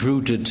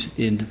deep-rooted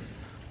in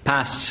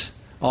past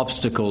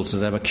obstacles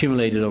that have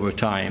accumulated over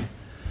time,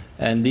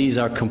 and these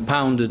are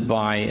compounded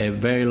by a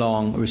very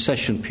long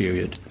recession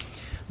period,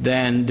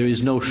 then there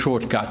is no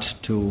shortcut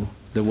to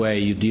the way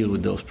you deal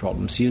with those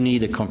problems. You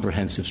need a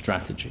comprehensive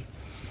strategy.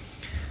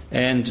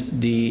 And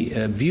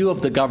the view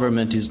of the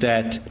government is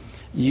that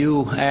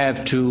you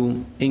have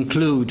to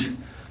include,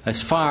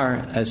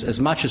 as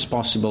much as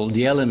possible,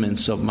 the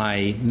elements of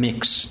my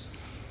mix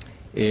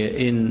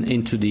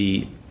into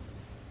the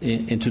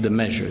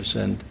measures.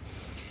 And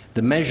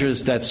the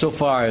measures that so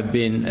far have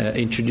been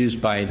introduced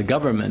by the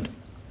government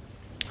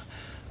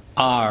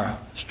are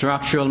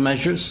structural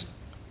measures,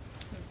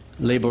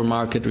 labor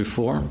market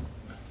reform,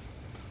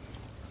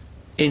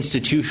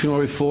 institutional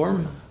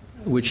reform,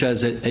 which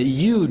has a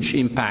huge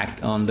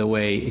impact on the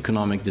way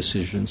economic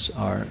decisions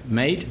are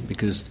made,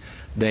 because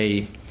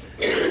they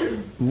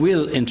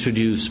will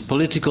introduce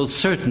political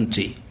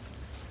certainty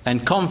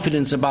and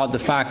confidence about the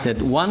fact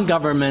that one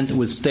government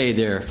will stay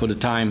there for the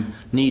time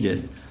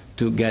needed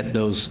to get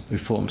those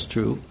reforms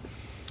through.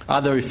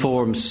 Other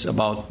reforms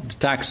about the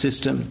tax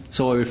system,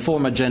 so a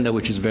reform agenda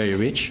which is very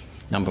rich,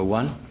 number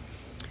one.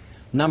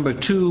 Number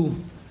two,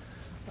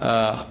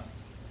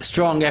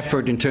 strong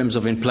effort in terms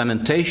of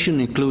implementation,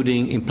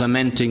 including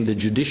implementing the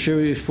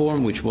judiciary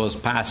reform, which was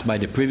passed by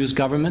the previous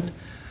government,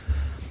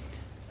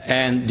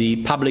 and the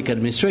public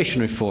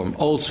administration reform,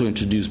 also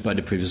introduced by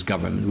the previous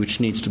government, which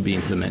needs to be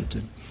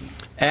implemented.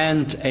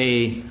 And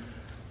a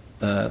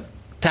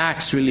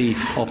tax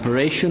relief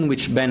operation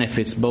which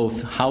benefits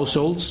both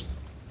households,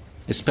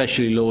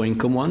 especially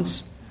low-income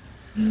ones,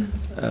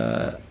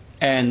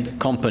 and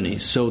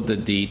companies, so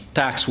that the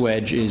tax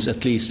wedge is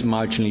at least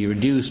marginally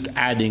reduced,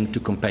 adding to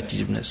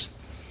competitiveness.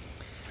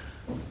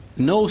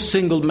 No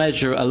single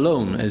measure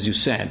alone, as you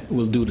said,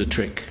 will do the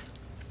trick.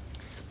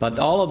 But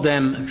all of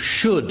them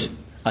should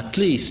at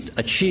least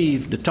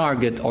achieve the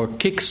target or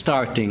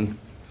kick-starting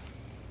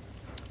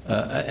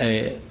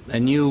a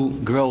new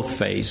growth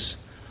phase,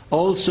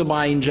 also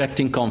by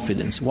injecting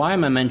confidence. Why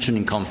am I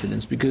mentioning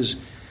confidence? Because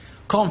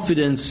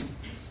confidence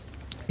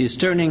is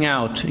turning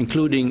out,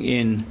 including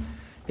in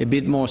a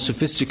bit more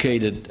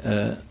sophisticated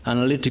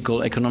analytical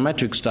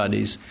econometric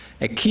studies,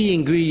 a key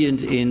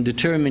ingredient in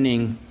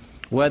determining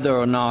whether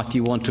or not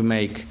you want to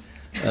make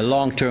a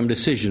long-term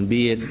decision,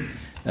 be it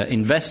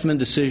investment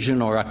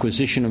decision or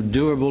acquisition of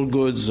durable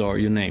goods, or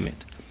you name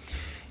it.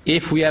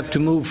 If we have to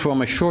move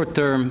from a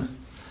short-term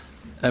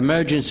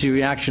emergency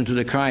reaction to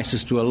the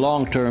crisis to a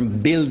long-term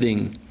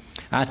building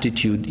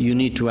attitude, you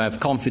need to have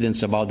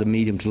confidence about the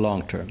medium to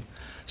long term.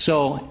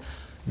 So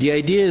the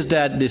idea is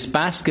that this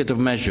basket of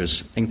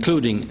measures,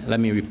 including, let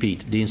me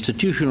repeat, the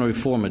institutional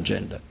reform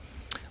agenda,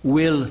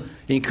 will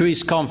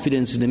increase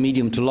confidence in the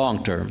medium to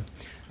long term,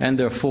 and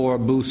therefore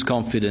boost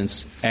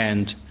confidence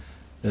and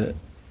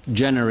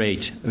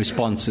generate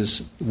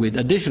responses with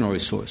additional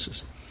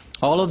resources.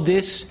 All of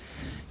this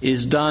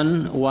is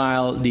done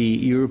while the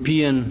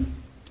European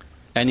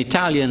and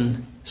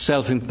Italian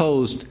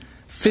self-imposed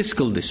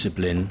fiscal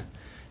discipline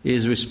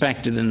is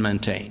respected and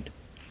maintained.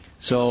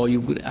 So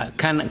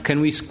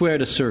can we square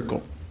the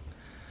circle?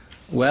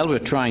 Well, we're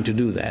trying to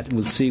do that.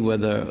 We'll see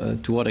whether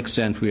to what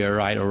extent we are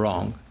right or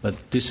wrong,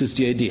 but this is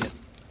the idea.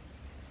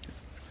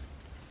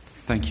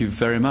 Thank you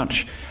very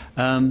much.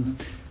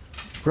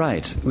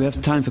 Right, we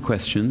have time for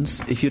questions.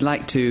 If you'd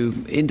like to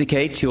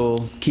indicate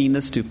your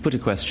keenness to put a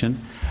question,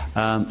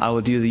 I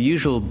will do the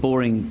usual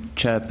boring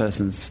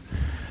chairperson's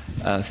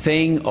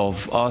thing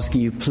of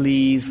asking you,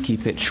 please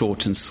keep it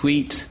short and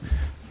sweet.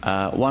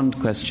 One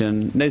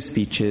question, no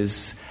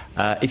speeches.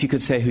 If you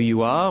could say who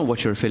you are,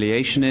 what your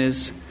affiliation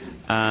is,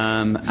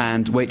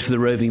 and wait for the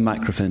roving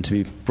microphone to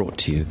be brought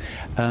to you.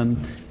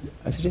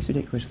 I suggest we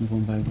take questions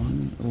one by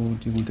one, or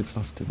do you want to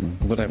cluster them?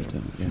 Whatever.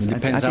 Yes. It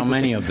depends how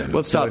many of them.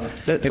 We'll start.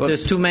 So if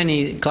there's too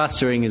many,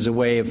 clustering is a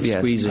way of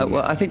squeezing.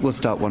 Well, I think we'll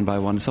start one by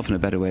one. It's often a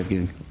better way of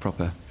giving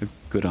a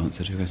good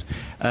answer to a question.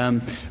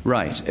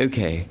 Right,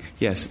 okay.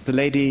 Yes, the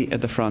lady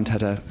at the front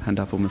had her hand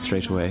up almost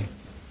straight away.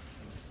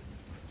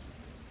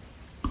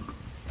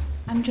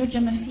 I'm Giorgia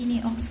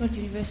Maffini, Oxford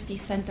University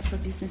Centre for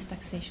Business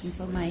Taxation.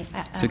 So my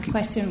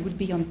question would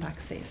be on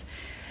taxes.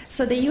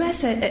 So the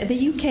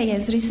UK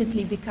has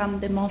recently become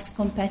the most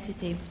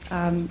competitive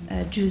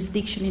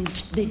jurisdiction in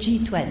the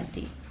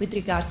G20 with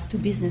regards to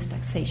business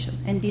taxation,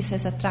 and this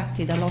has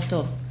attracted a lot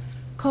of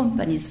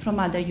companies from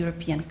other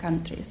European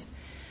countries.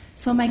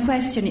 So my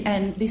question,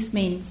 and this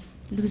means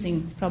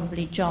losing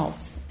probably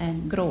jobs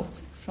and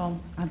growth from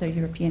other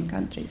European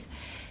countries,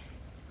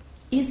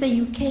 is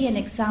the UK an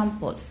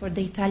example for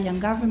the Italian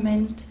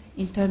government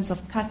in terms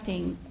of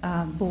cutting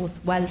both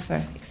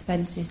welfare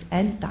expenses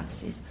and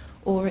taxes?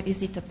 Or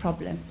is it a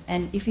problem?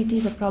 And if it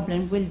is a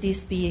problem, will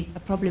this be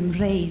a problem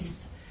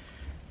raised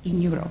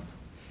in Europe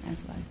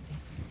as well?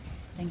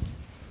 Thank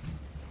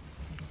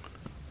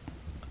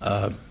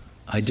you.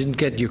 I didn't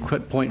get your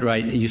point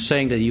right. Are you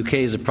saying that the UK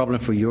is a problem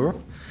for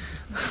Europe?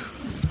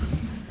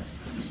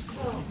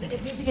 So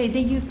basically,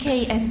 the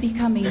UK is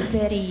becoming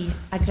very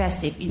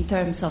aggressive in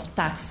terms of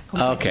tax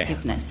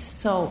competitiveness. Okay.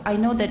 So I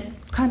know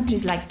that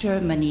countries like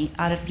Germany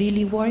are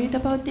really worried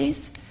about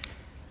this.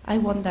 I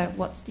wonder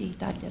what the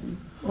Italian.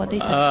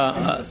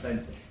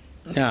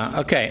 Yeah,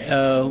 okay.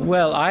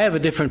 Well, I have a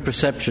different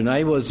perception.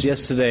 I was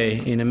yesterday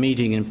in a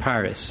meeting in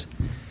Paris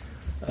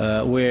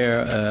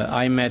where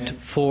I met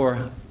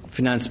 4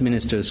 finance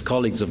ministers,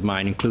 colleagues of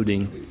mine,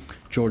 including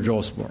George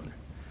Osborne,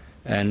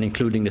 and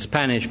including the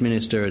Spanish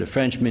minister, the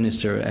French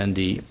minister, and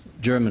the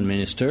German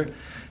minister.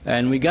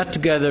 And we got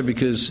together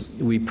because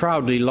we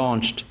proudly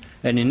launched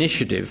an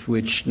initiative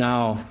which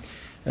now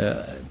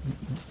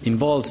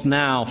involves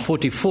now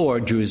 44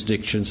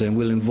 jurisdictions and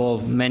will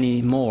involve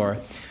many more,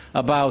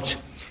 about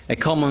a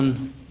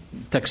common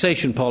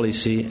taxation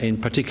policy, in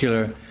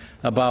particular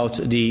about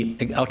the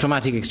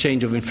automatic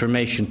exchange of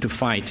information to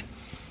fight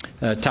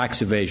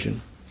tax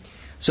evasion.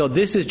 So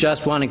this is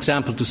just one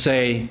example to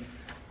say,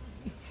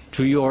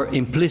 to your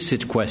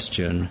implicit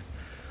question,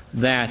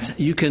 that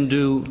you can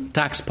do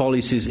tax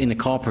policies in a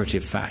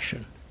cooperative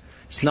fashion.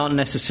 It's not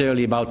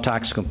necessarily about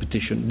tax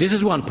competition. This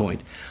is one point.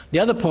 The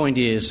other point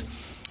is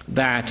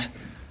that,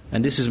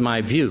 and this is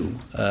my view,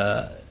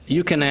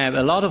 you can have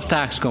a lot of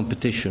tax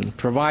competition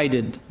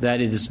provided that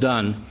it is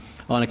done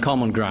on a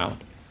common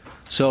ground.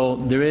 So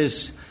there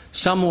is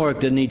some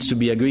work that needs to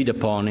be agreed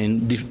upon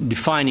in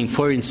defining,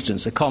 for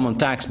instance, a common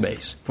tax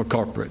base for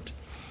corporate,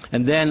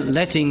 and then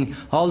letting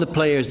all the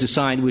players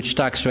decide which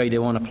tax rate they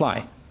want to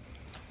apply.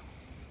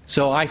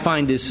 So I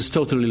find this is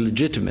totally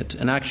legitimate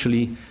and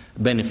actually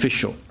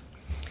beneficial.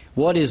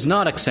 What is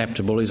not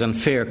acceptable is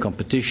unfair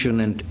competition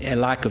and a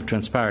lack of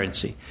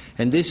transparency.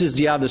 And this is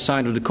the other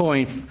side of the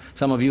coin.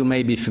 Some of you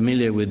may be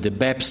familiar with the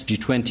BEPS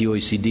G20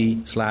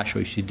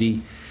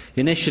 OECD/OECD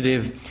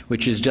initiative,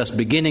 which is just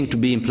beginning to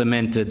be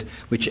implemented,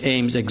 which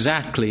aims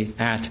exactly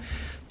at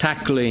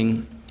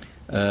tackling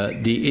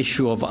the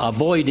issue of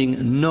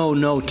avoiding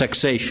no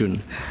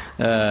taxation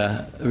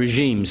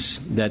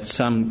regimes that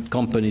some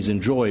companies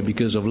enjoy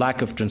because of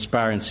lack of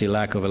transparency,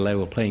 lack of a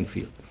level playing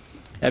field.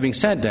 Having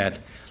said that,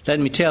 let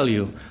me tell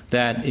you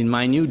that in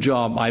my new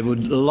job, I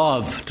would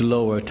love to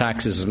lower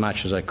taxes as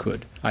much as I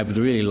could. I would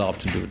really love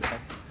to do that.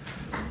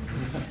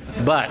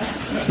 But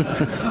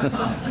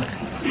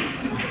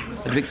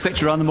I'd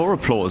expect rather more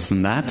applause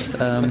than that.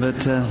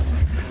 But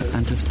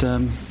and just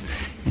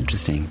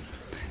interesting.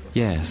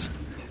 Yes.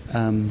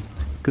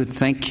 Good.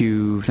 Thank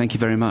you. Thank you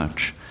very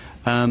much.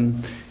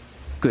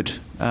 Good.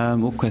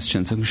 More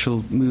questions. I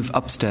shall move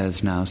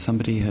upstairs now.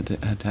 Somebody had.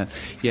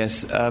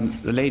 Yes,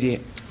 the lady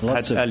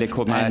had earlier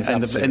called my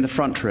in the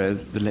front row.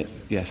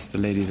 Yes, the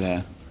lady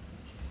there.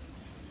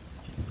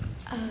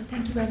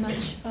 Thank you very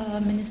much,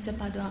 Mr.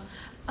 Padoan.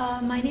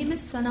 My name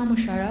is Sana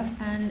Musharraf,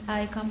 and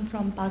I come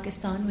from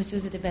Pakistan, which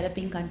is a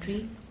developing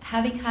country.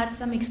 Having had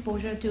some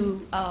exposure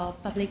to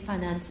public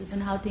finances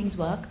and how things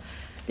work,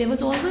 there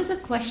was always a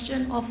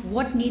question of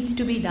what needs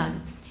to be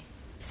done.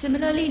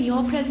 Similarly, in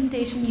your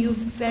presentation, you've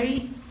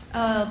very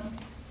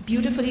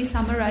beautifully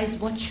summarized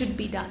what should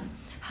be done.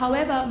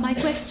 However, my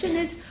question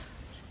is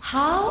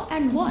how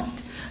and what,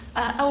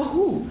 or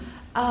who?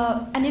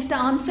 And if the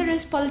answer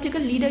is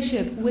political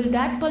leadership, will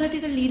that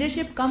political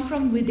leadership come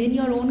from within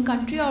your own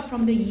country or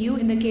from the EU,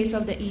 in the case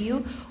of the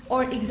EU?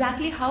 Or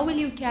exactly how will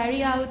you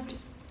carry out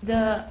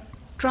the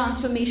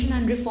transformation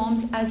and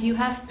reforms as you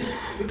have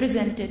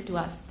presented to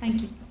us?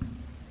 Thank you.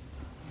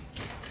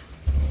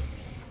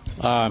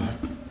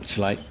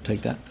 Shall I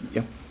take that?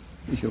 Yeah,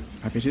 if you're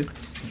happy to.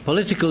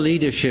 Political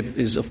leadership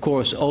is, of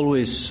course,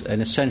 always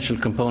an essential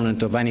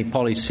component of any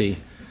policy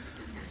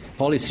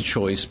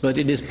choice, but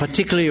it is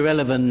particularly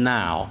relevant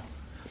now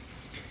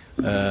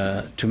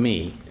to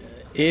me.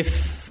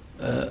 If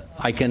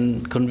I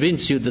can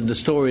convince you that the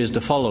story is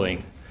the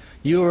following.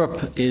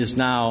 Europe is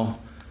now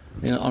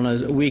on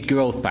a weak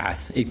growth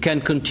path. It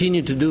can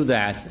continue to do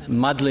that,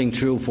 muddling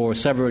through for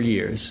several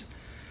years,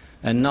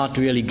 and not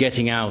really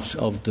getting out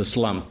of the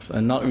slump,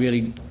 and not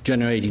really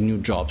generating new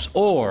jobs.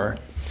 Or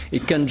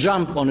it can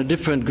jump on a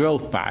different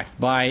growth path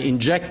by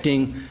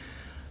injecting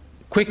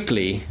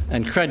quickly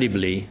and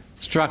credibly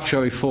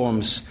structural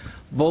reforms,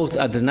 both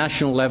at the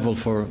national level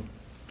for,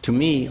 to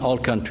me, all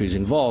countries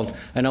involved,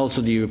 and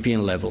also the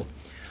European level.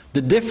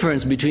 The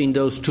difference between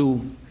those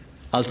two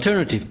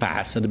alternative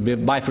paths at the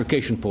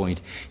bifurcation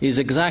point is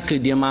exactly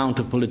the amount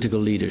of political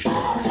leadership.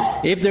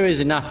 If there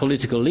is enough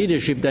political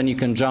leadership, then you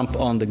can jump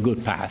on the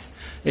good path.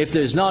 If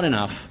there's not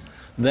enough,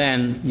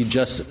 then you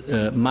just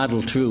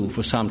muddle through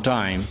for some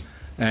time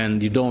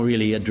and you don't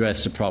really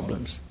address the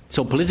problems.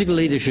 So political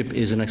leadership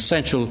is an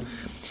essential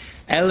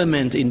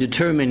element in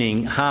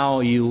determining how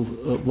you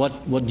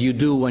what you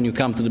do when you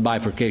come to the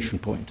bifurcation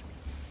point.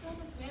 So, but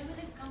where will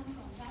it come from?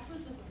 That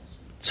was the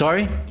question.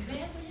 Sorry? Where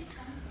will it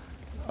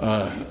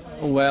come from?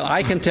 Well,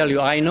 I can tell you,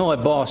 I know a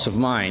boss of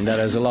mine that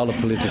has a lot of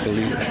political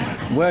leadership.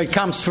 Where it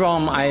comes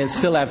from, I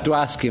still have to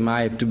ask him.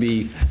 I have to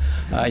be,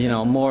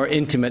 more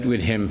intimate with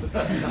him.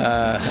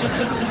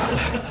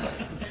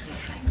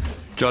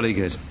 Jolly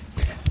good.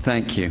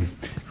 Thank you.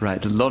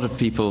 Right, a lot of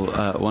people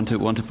want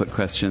to put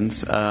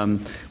questions.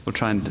 We'll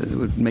try and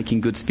we're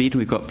making good speed, and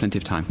we've got plenty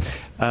of time.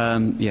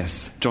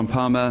 Yes, John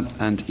Palmer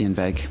and Ian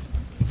Begg.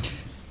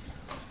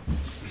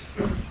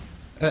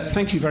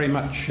 Thank you very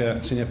much,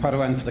 Mr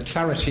Padoan, for the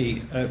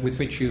clarity with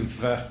which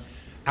you've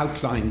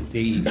outlined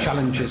the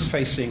challenges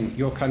facing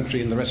your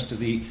country and the rest of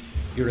the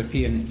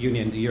European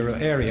Union, the euro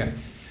area.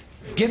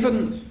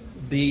 Given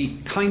the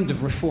kind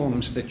of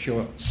reforms that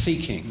you're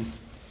seeking,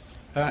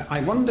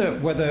 I wonder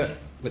whether,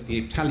 with the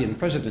Italian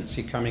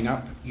presidency coming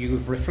up,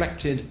 you've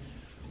reflected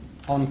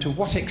on to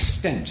what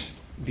extent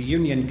the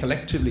Union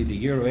collectively, the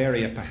euro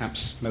area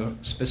perhaps more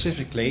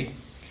specifically,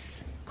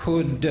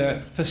 could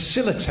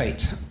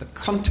facilitate the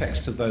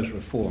context of those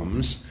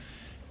reforms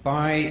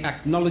by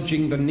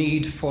acknowledging the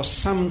need for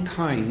some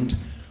kind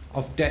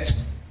of debt,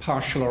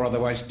 partial or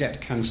otherwise, debt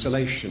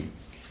cancellation,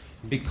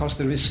 because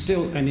there is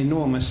still an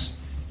enormous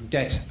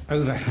debt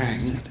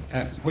overhang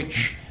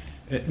which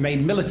may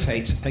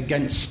militate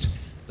against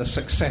the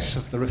success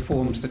of the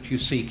reforms that you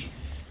seek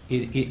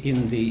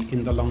in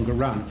the longer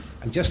run.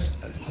 And just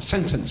a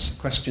sentence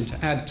question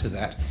to add to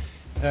that.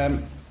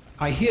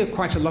 I hear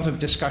quite a lot of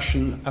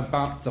discussion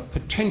about the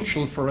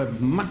potential for a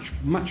much,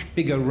 much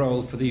bigger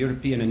role for the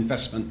European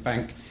Investment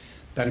Bank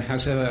than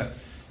has ever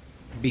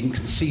been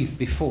conceived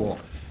before.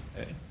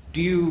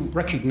 Do you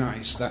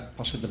recognize that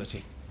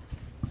possibility?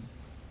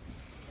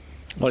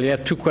 Well, you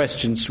have two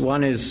questions.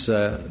 One is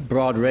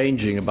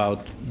broad-ranging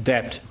about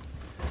debt.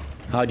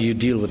 How do you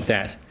deal with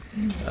that?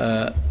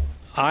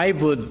 I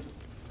would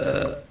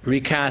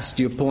recast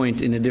your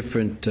point in a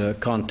different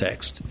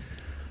context.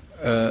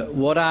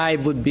 What I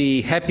would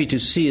be happy to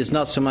see is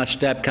not so much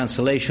debt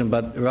cancellation,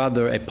 but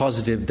rather a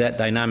positive debt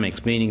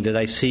dynamics, meaning that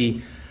I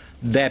see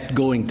debt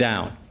going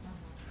down.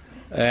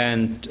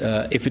 And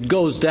if it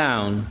goes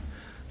down,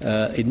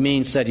 it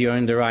means that you're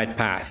in the right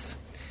path.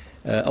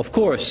 Of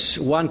course,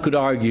 one could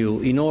argue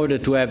in order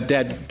to have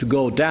debt to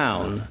go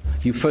down,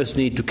 you first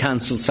need to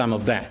cancel some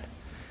of that.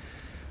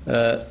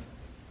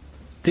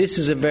 This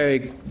is a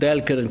very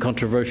delicate and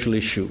controversial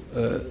issue.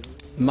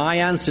 My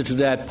answer to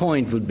that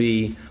point would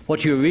be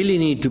what you really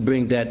need to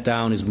bring that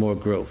down is more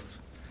growth,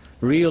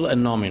 real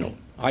and nominal.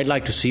 I'd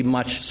like to see a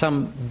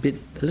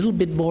little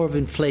bit more of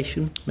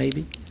inflation,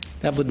 maybe.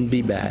 That wouldn't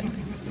be bad.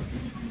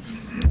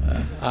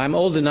 I'm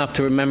old enough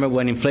to remember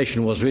when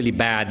inflation was really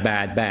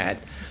bad.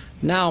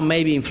 Now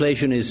maybe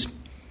inflation is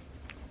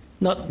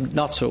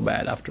not so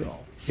bad after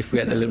all, if we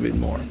had a little bit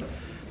more.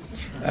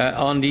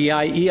 On the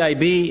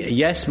EIB,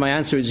 yes, my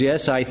answer is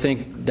yes. I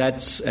think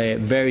that's a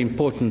very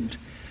important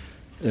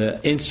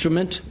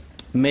instrument.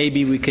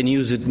 Maybe we can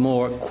use it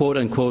more,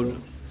 quote-unquote,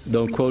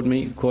 don't quote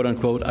me,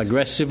 quote-unquote,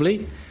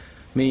 aggressively,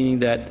 meaning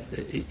that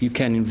you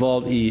can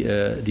involve the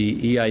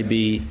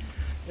EIB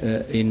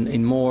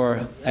in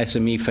more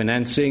SME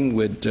financing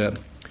with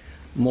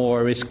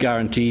more risk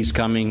guarantees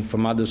coming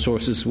from other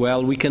sources as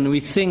well. We can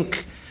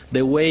rethink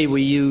the way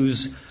we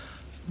use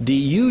the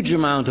huge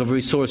amount of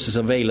resources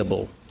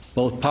available,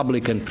 both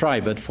public and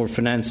private, for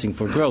financing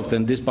for growth.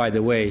 And this, by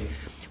the way,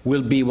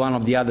 will be one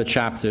of the other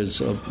chapters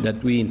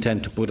that we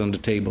intend to put on the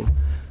table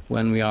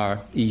when we are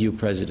EU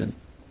president.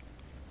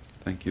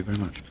 Thank you very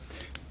much.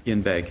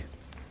 Ian Begg.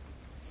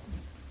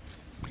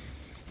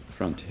 Just at the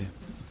front here.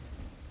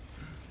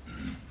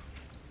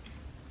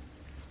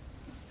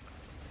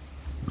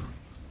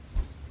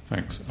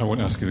 Thanks. I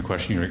won't ask you the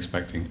question you're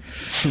expecting.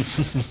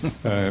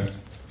 The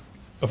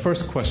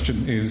first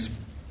question is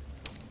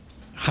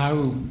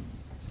how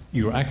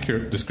your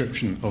accurate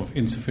description of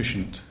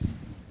insufficient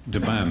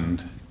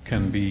demand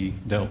can be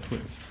dealt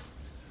with.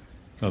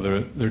 Now,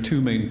 there are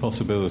two main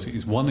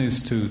possibilities. One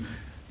is to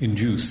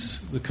induce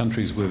the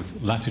countries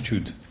with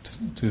latitude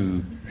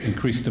to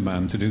increase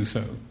demand to do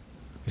so.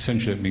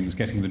 Essentially, it means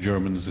getting the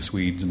Germans, the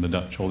Swedes, and the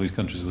Dutch, all these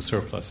countries with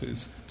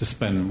surpluses, to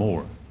spend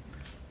more.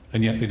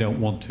 And yet they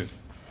don't want to.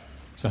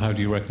 So how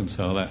do you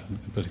reconcile that in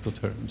political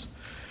terms?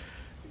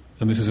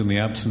 And this is in the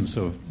absence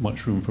of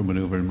much room for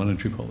manoeuvre in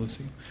monetary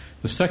policy.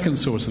 The second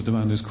source of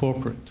demand is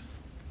corporate.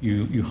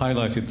 You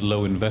highlighted the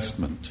low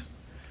investment.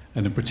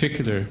 And in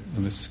particular,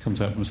 and this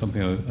comes out from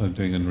something I'm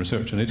doing in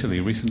research in Italy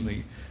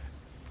recently,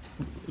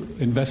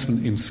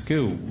 investment in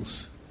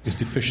skills is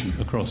deficient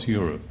across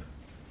Europe,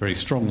 very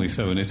strongly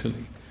so in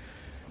Italy.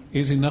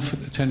 Is enough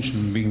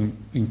attention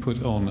being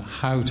put on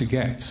how to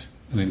get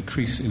an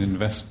increase in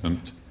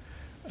investment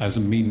as a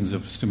means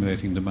of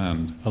stimulating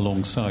demand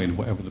alongside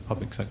whatever the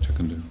public sector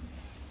can do?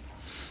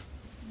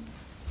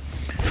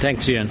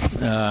 Thanks, Ian.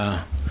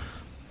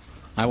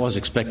 I was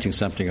expecting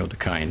something of the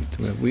kind.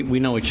 We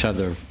know each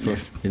other.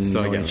 Each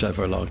other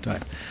for a long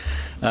time.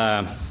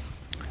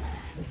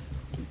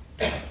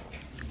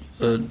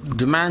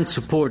 Demand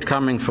support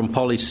coming from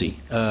policy.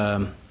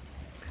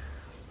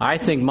 I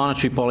think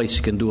monetary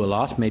policy can do a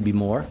lot, maybe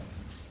more.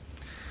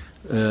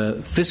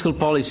 Fiscal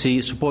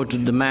policy support to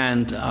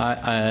demand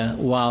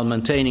while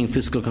maintaining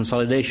fiscal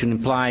consolidation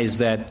implies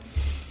that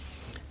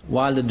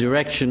while the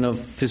direction of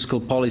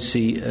fiscal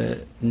policy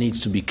needs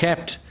to be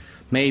kept,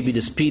 maybe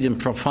the speed and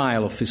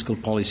profile of fiscal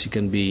policy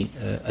can be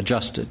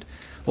adjusted.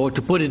 Or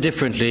to put it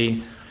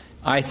differently,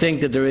 I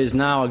think that there is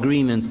now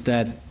agreement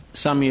that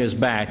some years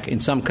back, in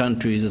some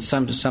countries, at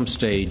some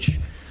stage,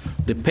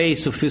 the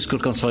pace of fiscal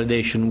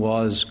consolidation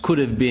could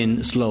have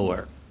been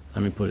slower.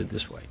 Let me put it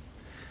this way.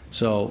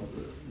 So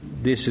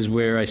this is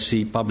where I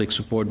see public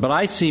support. But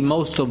I see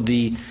most of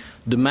the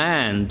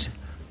demand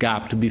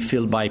gap to be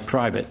filled by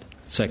private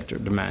sector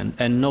demand,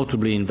 and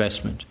notably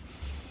investment.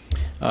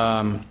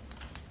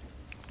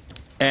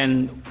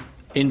 And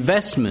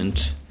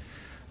investment,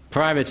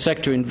 private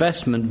sector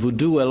investment, would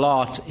do a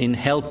lot in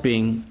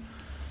helping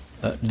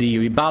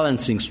the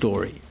rebalancing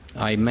story.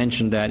 I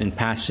mentioned that in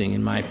passing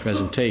in my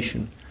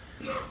presentation.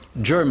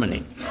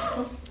 Germany,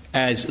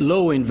 as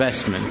low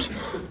investment,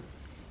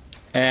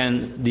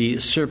 and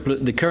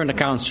the current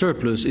account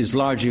surplus is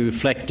largely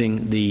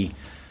reflecting the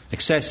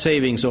excess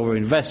savings over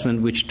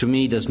investment, which to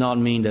me does not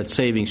mean that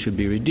savings should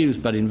be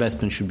reduced, but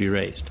investment should be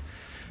raised.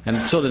 And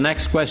so the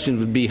next question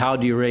would be, how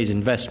do you raise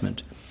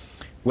investment?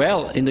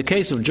 Well, in the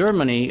case of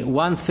Germany,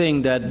 one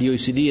thing that the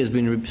OECD has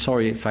been,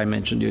 sorry if I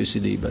mentioned the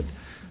OECD, but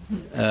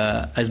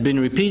has been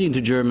repeating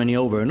to Germany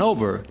over and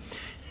over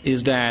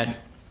is that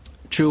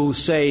through,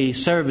 say,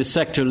 service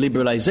sector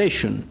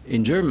liberalization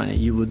in Germany,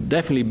 you would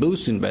definitely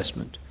boost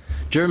investment.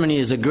 Germany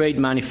is a great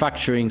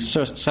manufacturing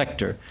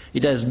sector. It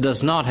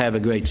does not have a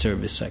great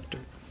service sector.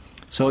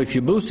 So if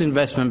you boost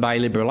investment by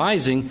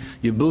liberalizing,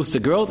 you boost the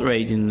growth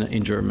rate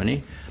in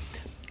Germany,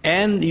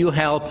 and you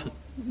help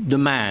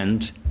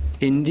demand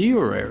in the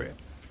euro area.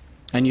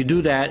 And you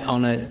do that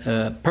on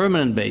a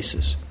permanent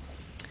basis.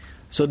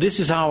 So this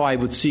is how I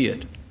would see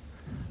it.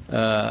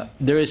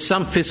 There is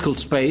some fiscal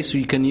space.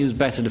 You can use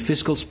better the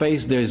fiscal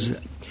space. There's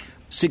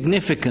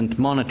significant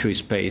monetary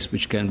space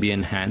which can be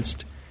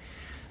enhanced.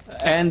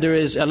 And there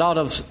is a lot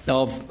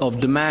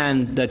of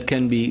demand that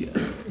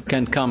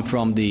can come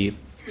from the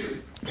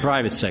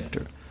private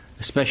sector,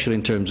 especially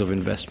in terms of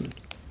investment.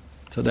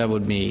 So that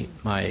would be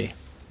my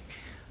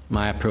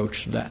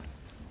approach to that.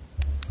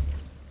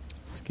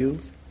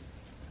 Skills?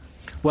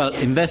 Well,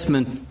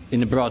 investment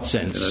in a broad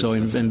sense, so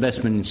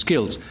investment in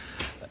skills.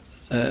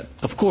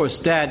 Of course,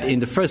 that in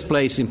the first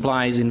place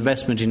implies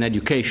investment in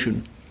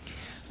education,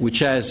 which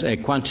has a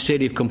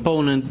quantitative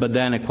component, but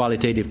then a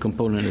qualitative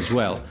component as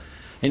well.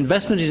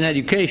 Investment in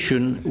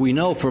education, we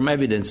know from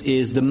evidence,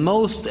 is the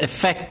most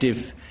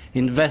effective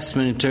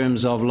investment in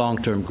terms of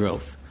long-term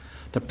growth.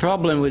 The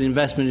problem with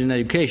investment in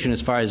education,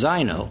 as far as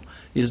I know,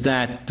 is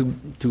that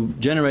to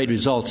generate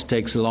results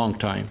takes a long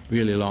time,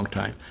 really a long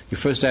time. You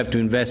first have to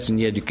invest in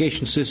the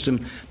education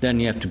system, then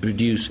you have to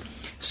produce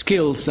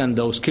skills, and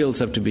those skills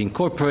have to be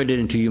incorporated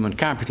into human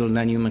capital, and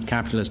then human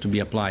capital has to be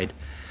applied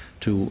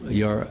to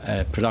your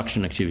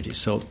production activities.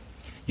 So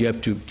you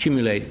have to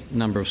accumulate a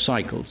number of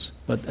cycles.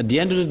 But at the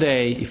end of the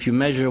day, if you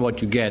measure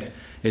what you get,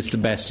 it's the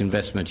best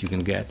investment you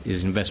can get,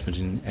 is investment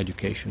in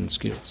education and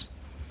skills.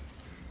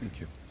 Thank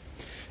you.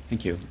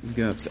 Thank you. We'll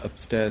go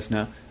upstairs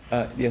now.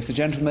 Yes, the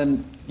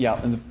gentleman,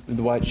 in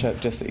the white shirt,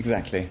 just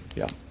exactly,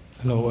 yeah.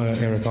 Hello,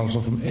 Eric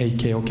Alsson from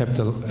AKO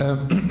Capital.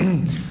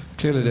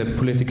 Clearly the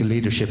political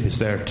leadership is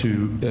there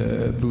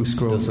to boost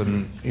growth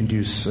and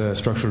induce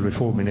structural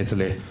reform in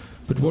Italy.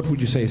 But what would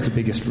you say is the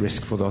biggest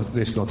risk for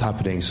this not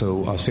happening?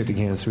 So I'm sitting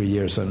here in 3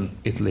 years and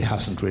Italy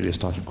hasn't really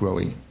started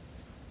growing.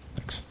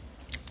 Thanks.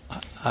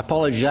 I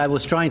apologize. I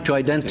was trying to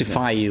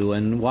identify you,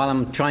 and while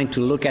I'm trying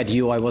to look at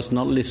you, I was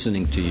not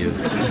listening to you.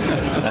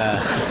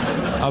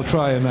 I'll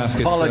try and ask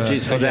it.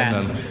 Apologies for that.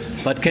 Then.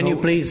 But can you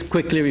please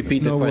quickly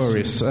repeat the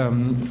question? No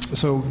worries.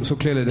 So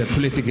clearly the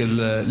political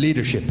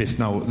leadership is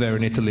now there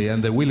in Italy,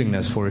 and the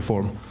willingness for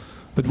reform.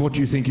 But what do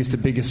you think is the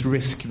biggest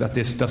risk that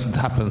this doesn't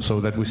happen, so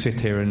that we sit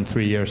here in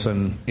 3 years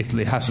and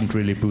Italy hasn't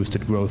really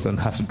boosted growth and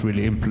hasn't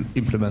really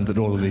implemented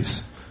all of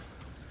these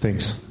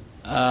things?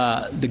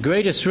 The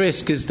greatest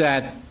risk is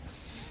that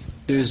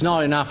there is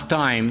not enough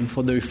time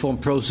for the reform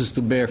process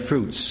to bear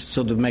fruits,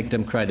 so to make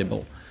them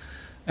credible.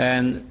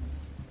 And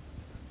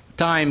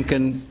time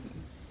can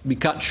be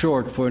cut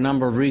short for a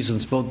number of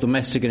reasons, both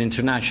domestic and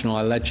international.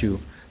 I'll let you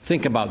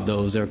think about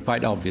those. They're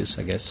quite obvious,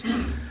 I guess.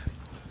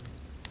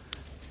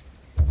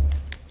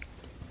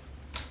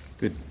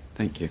 Good,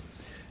 thank you.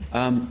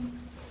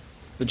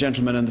 The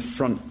gentleman in the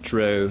front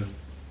row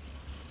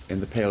in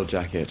the pale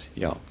jacket,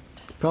 yeah.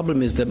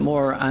 Problem is that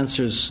more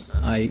answers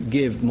I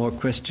give, more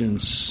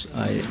questions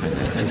I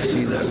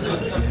see that. You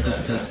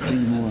have to take 3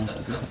 more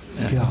after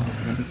this. Yeah.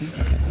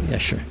 Okay. Yeah,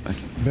 sure. Okay.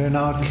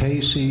 Bernard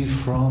Casey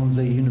from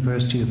the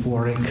University of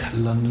Warwick,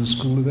 London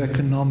School of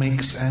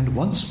Economics, and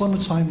once upon a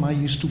time I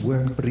used to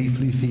work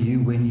briefly for you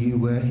when you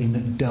were in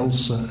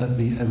DELSA at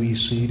the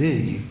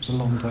OECD. It was a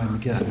long time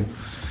ago.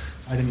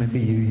 I remember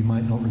you, you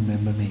might not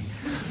remember me.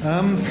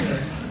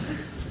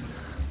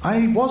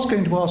 I was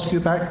going to ask you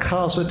about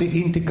Casa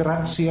di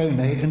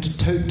Integrazione and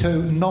Toto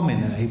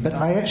Nomine, but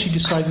I actually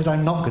decided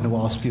I'm not going to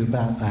ask you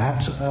about that.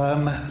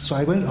 So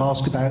I won't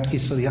ask about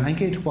Italy. I'm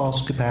going to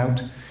ask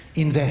about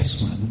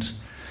investment.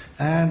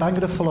 And I'm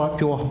going to follow up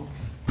your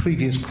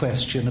previous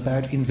question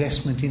about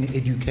investment in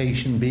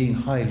education being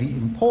highly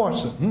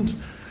important,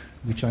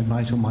 which I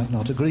might or might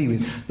not agree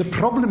with. The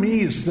problem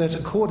is that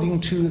according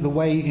to the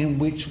way in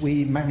which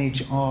we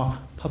manage our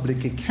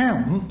public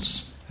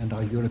accounts and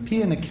our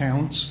European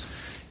accounts,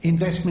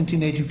 investment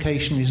in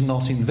education is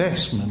not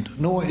investment,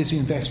 nor is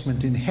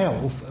investment in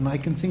health, and I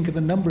can think of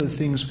a number of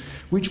things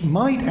which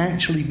might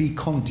actually be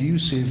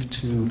conducive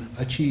to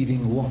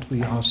achieving what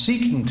we are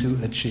seeking to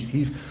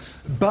achieve,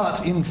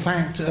 but in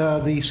fact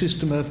the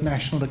system of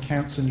national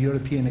accounts and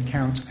European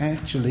accounts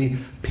actually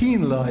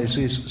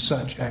penalises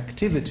such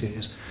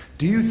activities.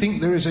 Do you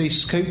think there is a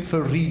scope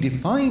for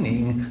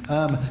redefining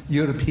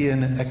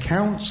European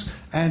accounts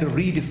and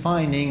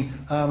redefining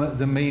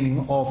the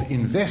meaning of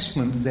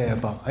investment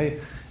thereby?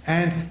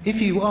 And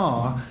if you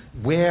are,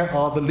 where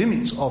are the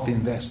limits of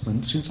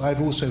investment? Since I've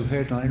also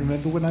heard, and I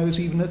remember when I was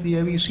even at the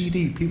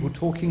OECD, people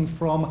talking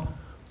from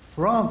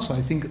France,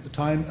 I think at the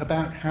time,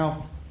 about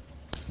how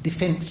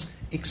defence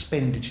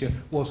expenditure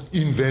was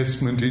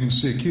investment in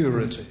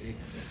security.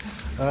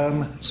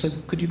 So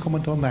could you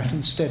comment on that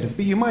instead of...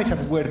 But you might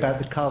have a word about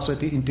the Casa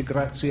di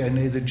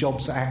Integrazione, the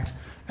Jobs Act,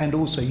 and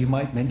also you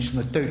might mention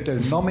the Toto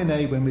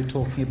Nomine when we're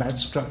talking about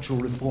structural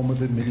reform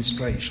of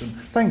administration.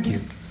 Thank you.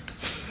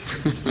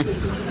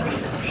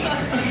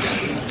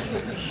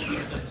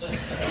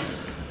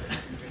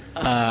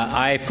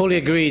 I fully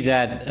agree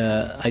that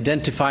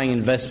identifying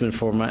investment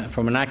from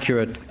an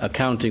accurate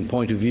accounting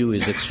point of view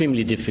is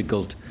extremely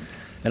difficult.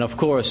 And of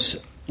course,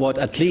 what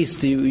at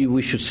least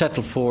we should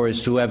settle for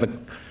is to have a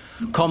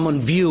common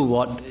view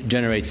what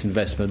generates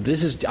investment.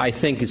 This is, I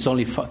think, it's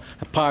only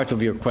a part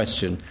of your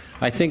question.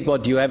 I think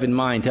what you have in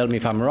mind, tell me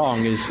if I'm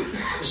wrong, is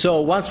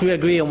so once we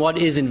agree on what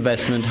is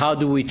investment, how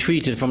do we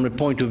treat it from the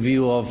point of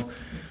view of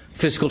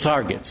fiscal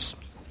targets?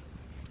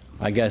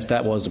 I guess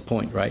that was the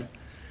point, right?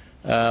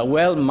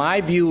 Well,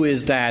 my view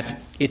is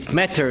that it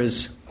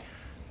matters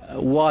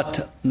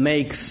what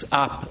makes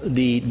up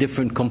the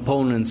different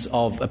components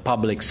of a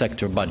public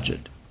sector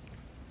budget.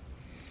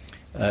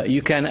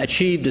 You can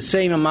achieve the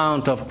same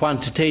amount of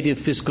quantitative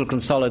fiscal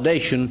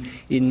consolidation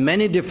in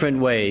many different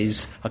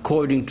ways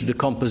according to the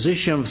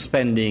composition of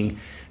spending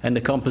and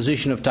the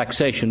composition of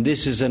taxation.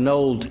 This is an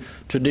old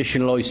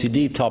traditional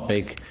OECD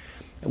topic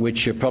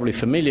which you're probably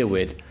familiar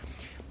with.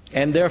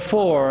 And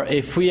therefore,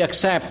 if we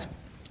accept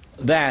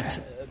that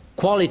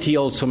quality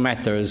also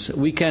matters,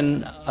 we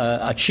can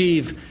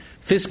achieve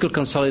fiscal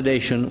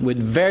consolidation with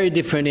very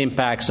different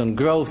impacts on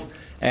growth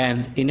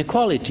and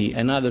inequality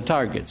and other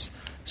targets.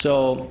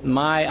 So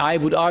I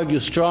would argue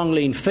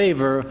strongly in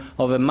favor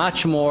of a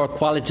much more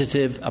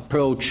qualitative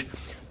approach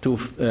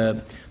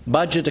to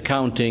budget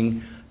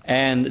accounting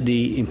and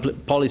the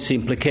policy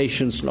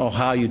implications of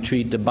how you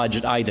treat the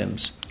budget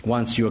items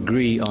once you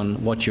agree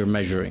on what you're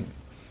measuring.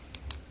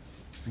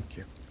 Thank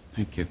you.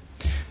 Thank you.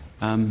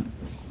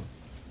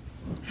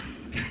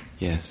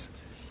 Yes.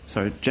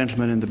 Sorry,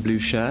 gentleman in the blue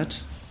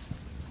shirt.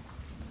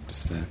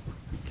 Just there.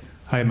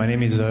 Hi, my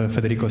name is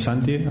Federico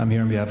Santi. I'm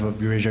here on behalf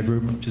of Eurasia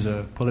Group, which is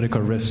a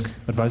political risk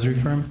advisory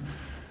firm.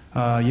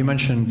 You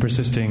mentioned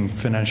persisting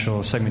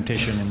financial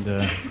segmentation in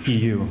the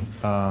EU.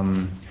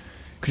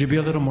 Could you be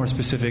a little more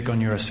specific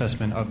on your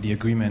assessment of the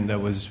agreement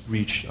that was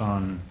reached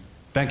on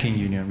banking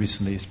union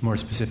recently, more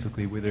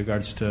specifically with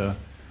regards to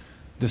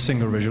the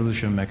single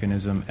resolution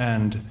mechanism?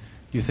 And do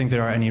you think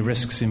there are any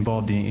risks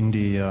involved in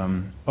the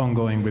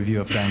ongoing review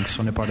of banks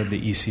on the part of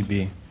the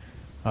ECB?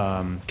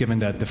 Given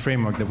that the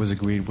framework that was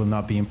agreed will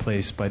not be in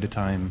place by the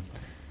time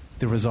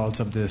the results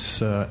of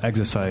this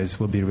exercise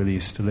will be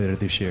released later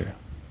this year.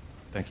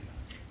 Thank you.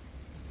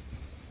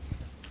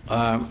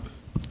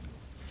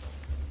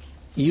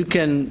 You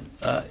can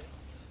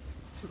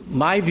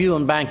My view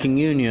on banking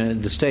union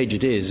at the stage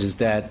it is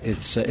that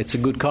it's a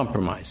good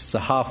compromise. It's a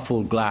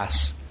half-full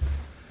glass.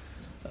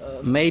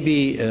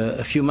 Maybe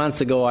a few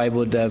months ago I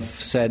would have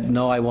said,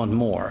 no, I want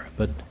more.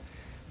 But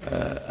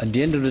at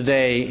the end of the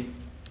day,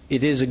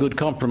 it is a good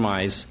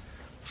compromise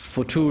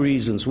for two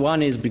reasons.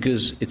 One is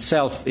because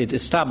it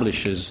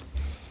establishes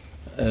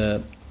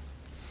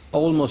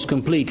almost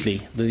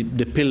completely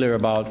the pillar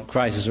about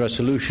crisis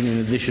resolution in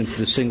addition to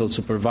the single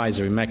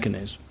supervisory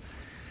mechanism.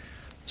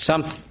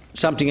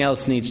 Something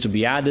else needs to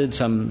be added,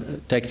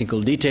 some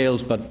technical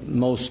details, but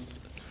most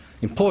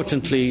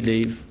importantly,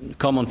 the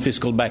common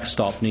fiscal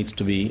backstop needs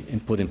to be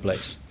put in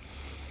place.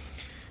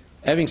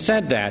 Having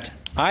said that,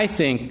 I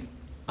think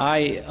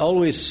I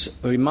always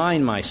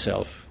remind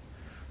myself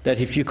that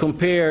if you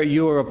compare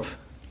Europe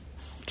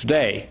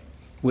today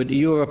with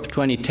Europe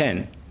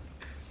 2010,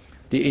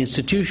 the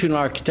institutional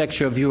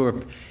architecture of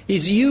Europe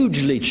is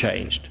hugely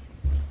changed.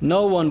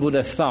 No one would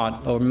have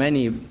thought, or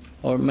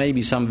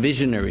maybe some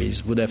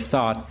visionaries would have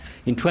thought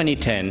in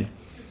 2010,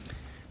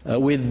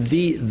 with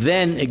the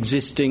then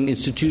existing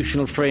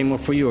institutional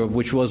framework for Europe,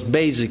 which was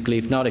basically,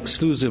 if not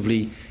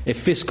exclusively, a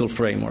fiscal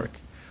framework,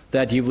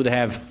 that you would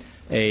have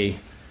a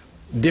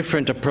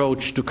different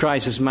approach to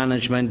crisis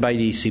management by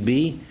the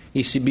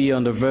ECB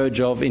on the verge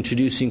of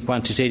introducing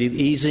quantitative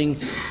easing,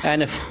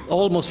 and an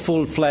almost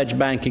full-fledged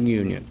banking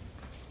union.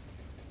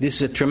 This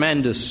is a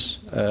tremendous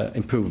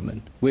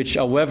improvement, which,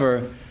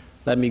 however,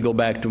 let me go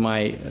back to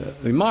my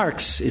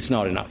remarks, it's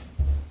not enough.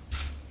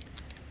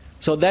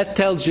 So that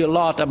tells you a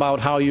lot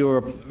about how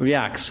Europe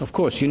reacts. Of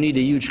course, you need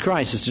a huge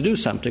crisis to do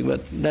something,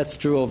 but that's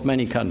true of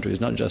many countries,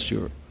 not just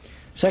Europe.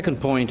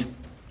 Second point,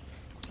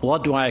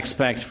 what do I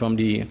expect from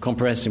the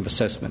comprehensive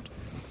assessment?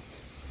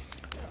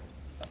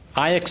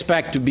 I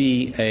expect to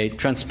be a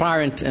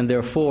transparent and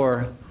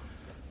therefore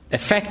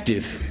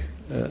effective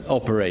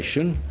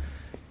operation,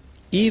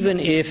 even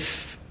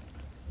if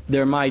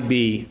there might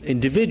be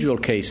individual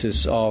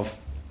cases of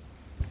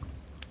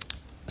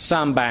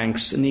some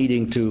banks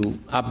needing to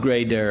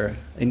upgrade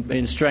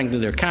and strengthen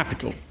their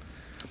capital.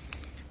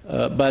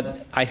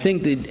 But I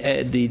think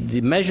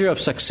the measure of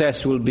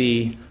success will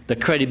be the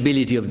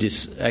credibility of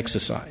this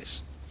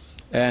exercise.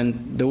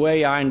 And the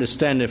way I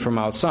understand it from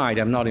outside,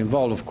 I'm not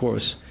involved, of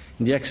course,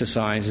 in the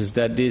exercise, is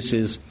that this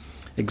is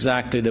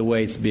exactly the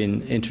way it's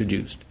been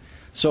introduced.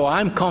 So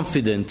I'm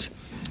confident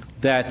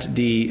that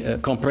the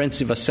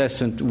comprehensive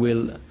assessment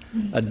will,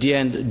 at the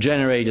end,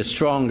 generate a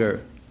stronger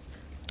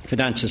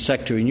financial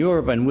sector in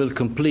Europe and will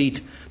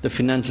complete the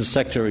financial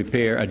sector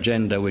repair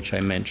agenda which I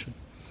mentioned.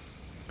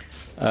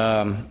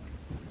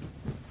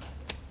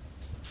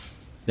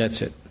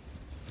 That's it.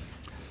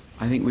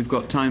 I think we've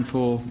got time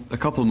for a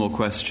couple more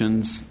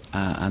questions,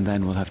 and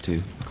then we'll have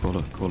to call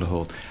a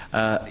halt.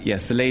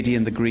 Yes, the lady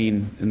in the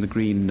green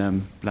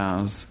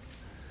blouse.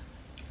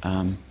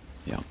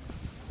 Yeah.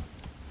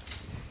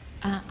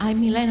 I'm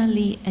Milena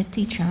Lee, a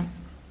teacher.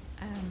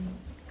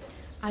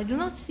 I do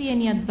not see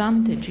any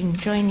advantage in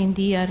joining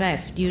the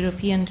ERF, the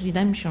European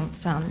Redemption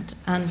Fund,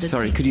 and the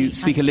Sorry, could you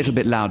speak a little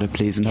bit louder,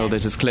 please, and hold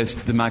it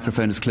the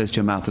microphone as close to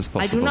your mouth as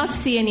possible? I do not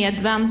see any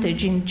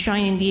advantage in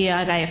joining the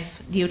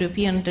ERF, the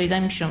European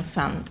Redemption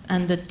Fund,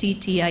 and the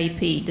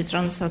TTIP, the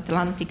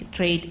Transatlantic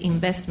Trade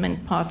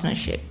Investment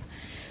Partnership.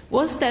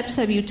 What steps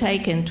have you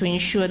taken to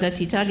ensure that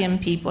Italian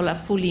people are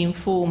fully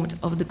informed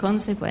of the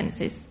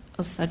consequences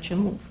of such a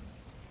move?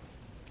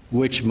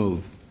 Which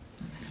move?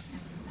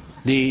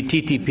 The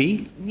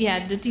TTP?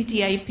 Yeah, the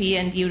TTIP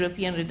and the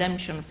European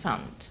Redemption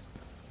Fund.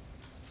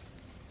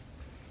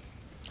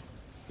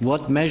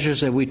 What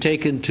measures have we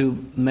taken to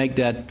make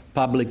that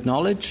public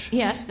knowledge?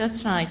 Yes,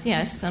 that's right,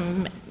 yes,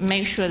 and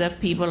make sure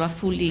that people are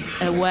fully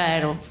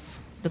aware of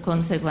the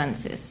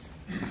consequences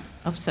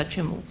of such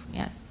a move,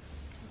 yes.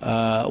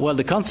 Well,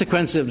 the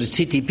consequences of the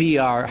TTP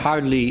are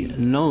hardly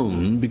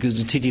known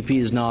because the TTP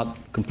is not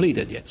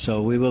completed yet.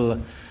 So we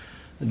will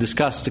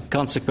discuss the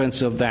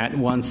consequences of that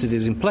once it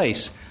is in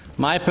place.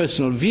 My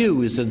personal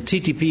view is that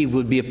TTP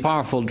would be a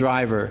powerful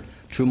driver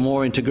to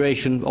more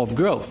integration of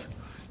growth.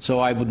 So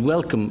I would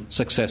welcome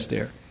success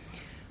there.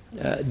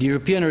 The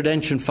European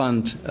Redemption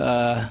Fund,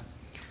 tell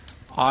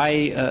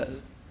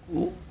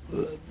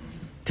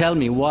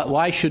me,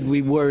 why should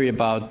we worry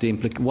about the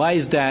implications? Why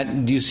is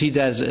that? Do you see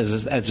that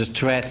as a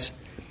threat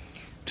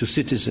to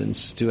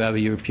citizens to have a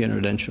European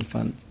Redemption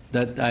Fund?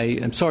 That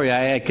I'm sorry,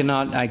 I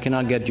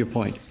cannot get your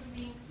point.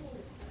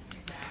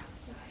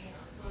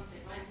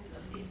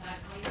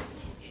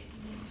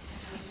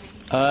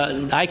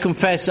 I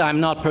confess I'm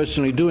not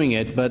personally doing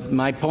it, but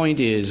my point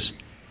is,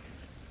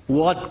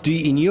 what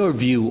in your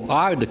view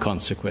are the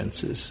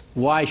consequences?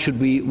 Why should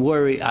we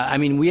worry? I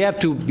mean, we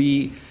have to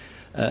be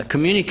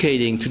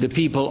communicating to the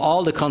people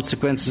all the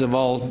consequences of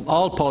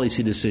all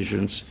policy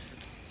decisions.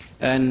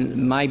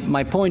 And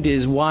my point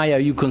is, why are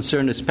you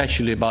concerned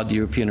especially about the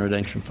European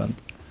Redemption Fund?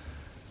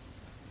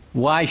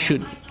 Why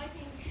should...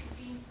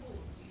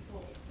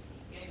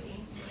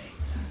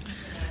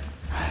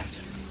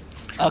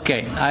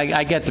 Okay,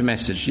 I get the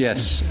message,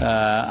 yes.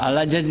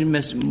 I'll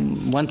just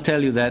want to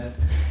tell you that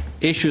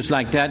issues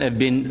like that have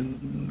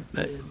been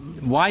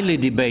widely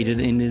debated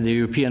in the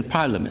European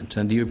Parliament,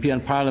 and the European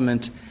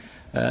Parliament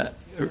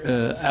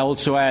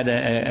also had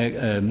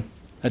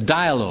a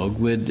dialogue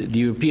with the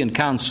European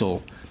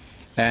Council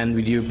and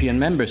with European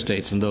member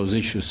states on those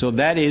issues. So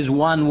that is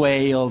one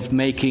way of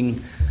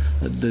making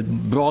the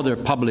broader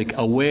public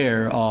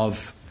aware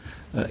of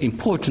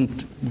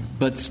important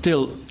but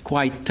still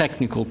quite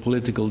technical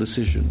policy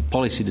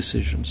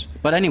decisions.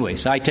 But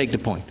anyways, I take the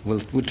point. We'll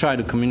try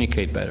to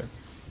communicate better.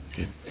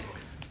 Okay.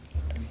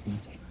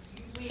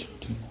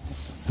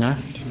 Huh?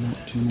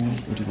 Two more,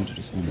 or do you want to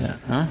just one more? Yeah.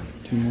 Huh?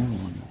 2 more or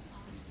 1 more?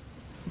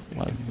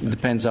 Well, it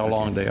depends how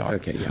long they are.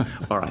 Okay, yeah.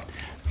 All right.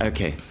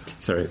 Okay.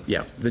 Sorry,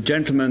 yeah. The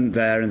gentleman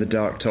there in the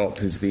dark top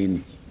who's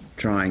been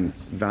trying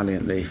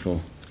valiantly for...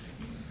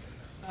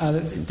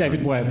 That's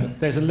David Webb.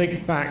 There's a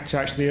link back to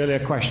actually the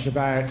earlier question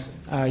about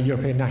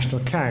European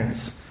national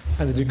accounts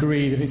and the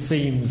degree that it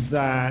seems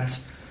that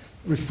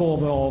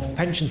reform of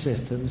pension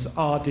systems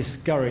are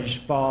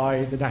discouraged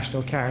by the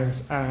national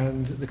accounts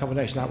and the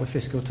combination of that with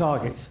fiscal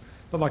targets.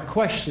 But my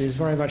question is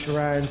very much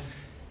around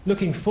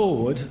looking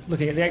forward,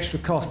 looking at the extra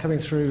costs coming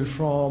through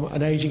from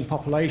an ageing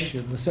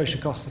population, the social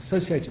costs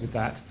associated with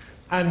that,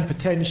 and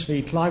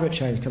potentially climate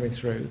change coming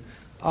through.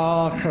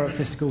 Are current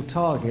fiscal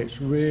targets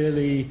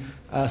really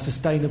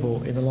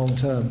sustainable in the long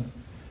term?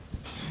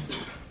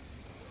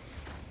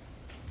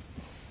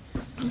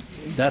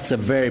 That's a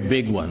very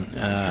big one.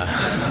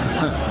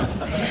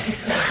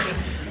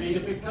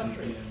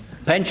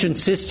 Pension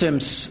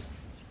systems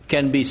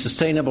can be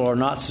sustainable or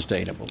not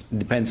sustainable. It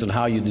depends on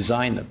how you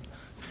design them.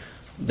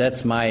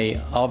 That's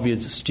my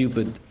obvious,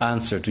 stupid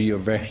answer to your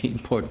very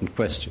important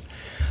question.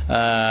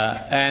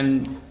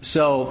 And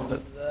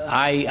so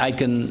I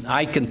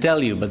can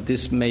tell you, but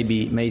this may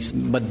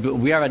but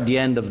we are at the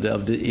end of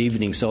the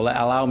evening, so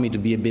allow me to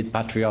be a bit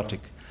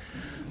patriotic.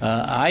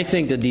 I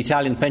think that the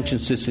Italian pension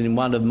system is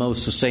one of the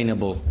most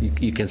sustainable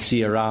you can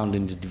see around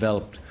in the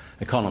developed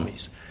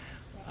economies.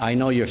 I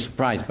know you're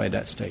surprised by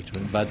that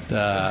statement, but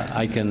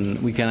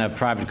we can have a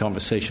private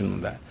conversation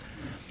on that.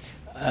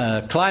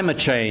 Climate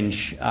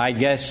change, I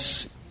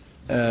guess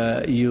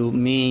you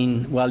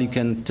mean, well, you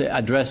can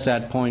address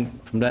that point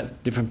from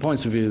different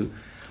points of view.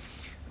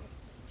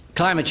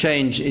 Climate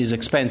change is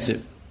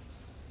expensive.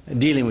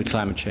 Dealing with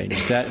climate change,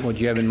 is that what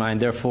you have in mind?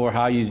 Therefore,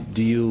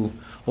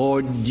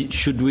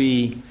 should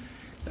we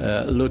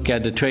look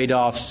at the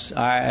trade-offs?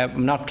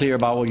 I'm not clear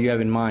about what you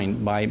have in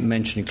mind by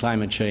mentioning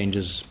climate change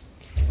as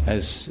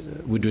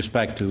with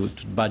respect to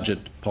budget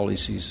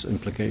policies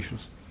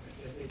implications.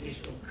 There's the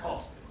additional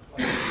cost.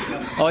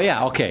 Oh,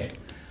 yeah, okay.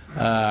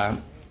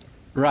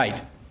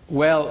 Right.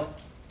 Well,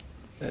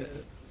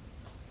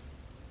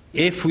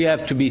 if we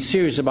have to be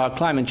serious about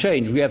climate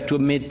change, we have to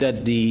admit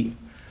that the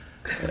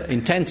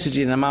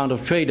intensity and amount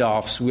of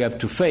trade-offs we have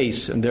to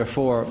face, and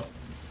therefore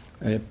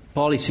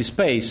policy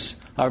space,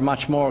 are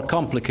much more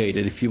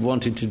complicated if you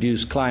want to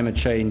introduce climate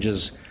change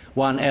as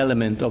one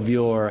element of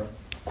your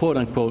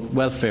quote-unquote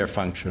welfare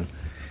function.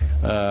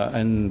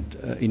 And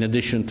in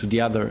addition to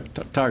the other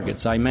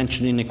targets. I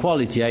mentioned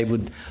inequality. I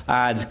would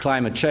add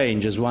climate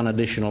change as one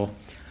additional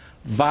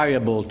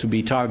variable to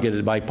be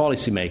targeted by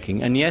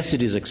policymaking. And yes,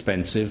 it is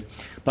expensive,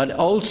 but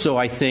also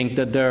I think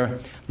that there are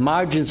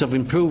margins of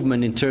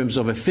improvement in terms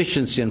of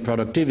efficiency and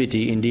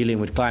productivity in dealing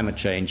with climate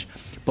change,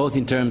 both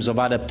in terms of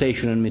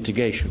adaptation and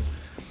mitigation.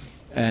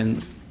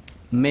 And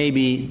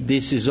maybe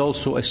this is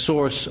also a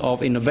source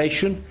of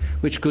innovation,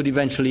 which could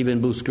eventually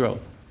even boost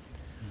growth.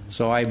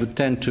 So I would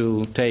tend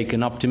to take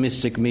an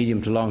optimistic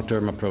medium to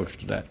long-term approach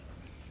to that.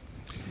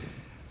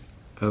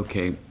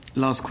 Okay.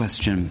 Last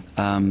question.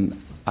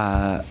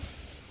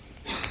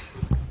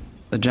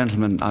 The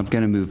gentleman, I'm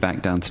going to move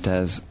back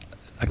downstairs.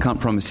 I can't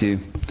promise you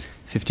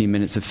 15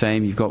 minutes of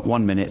fame. You've got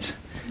 1 minute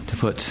to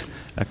put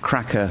a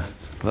cracker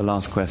of a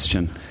last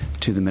question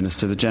to the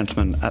Minister. The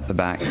gentleman at the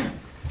back.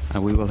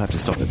 We will have to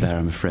stop it there,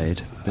 I'm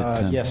afraid.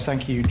 But, yes,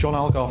 thank you. John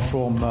Algar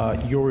from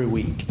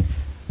Euroweek.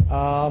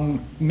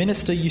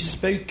 Minister, you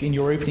spoke in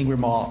your opening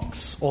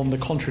remarks on the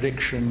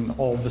contradiction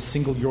of a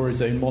single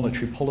Eurozone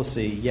monetary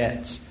policy,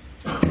 yet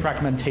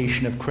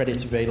fragmentation of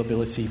credit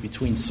availability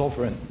between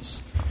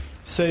sovereigns.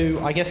 So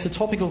I guess the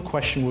topical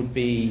question would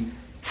be,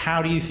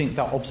 how do you think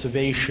that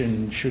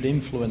observation should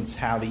influence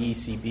how the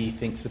ECB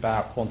thinks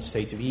about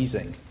quantitative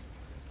easing?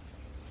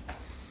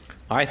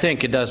 I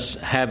think it does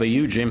have a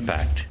huge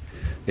impact.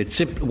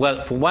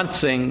 Well, for one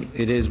thing,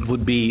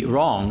 would be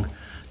wrong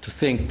to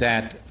think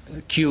that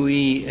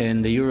QE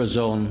in the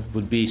Eurozone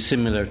would be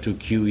similar to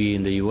QE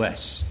in the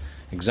US,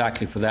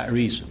 exactly for that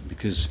reason,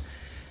 because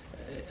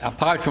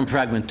apart from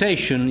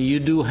fragmentation, you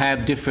do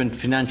have different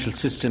financial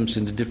systems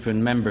in the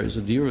different members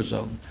of the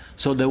Eurozone.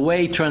 So the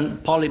way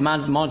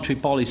monetary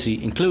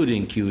policy,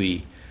 including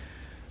QE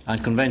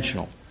and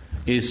conventional,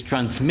 is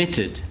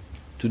transmitted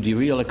to the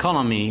real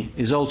economy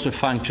is also a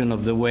function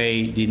of the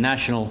way the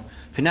national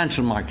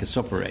financial markets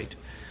operate.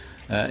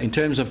 In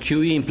terms of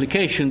QE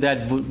implication,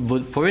 that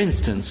would, for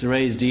instance,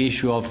 raise the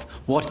issue of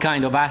what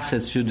kind of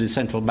assets should the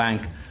central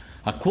bank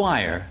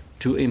acquire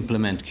to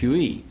implement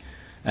QE.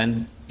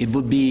 And it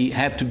would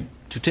have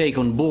to to take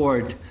on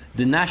board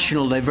the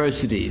national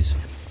diversities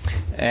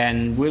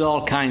and with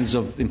all kinds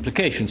of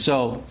implications.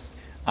 So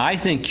I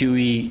think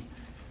QE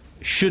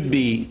should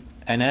be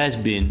and has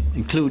been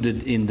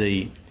included in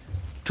the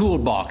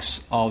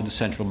toolbox of the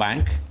central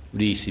bank,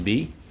 the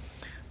ECB,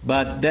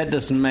 but that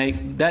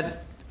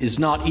is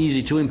not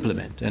easy to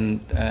implement, and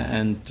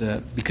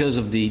because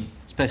of the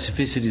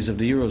specificities of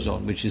the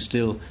Eurozone, which is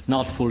still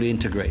not fully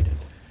integrated.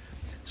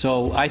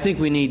 So I think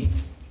we need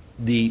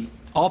the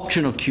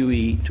option of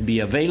QE to be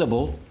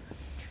available.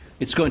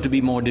 It's going to be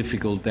more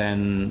difficult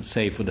than,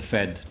 say, for the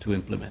Fed to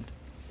implement.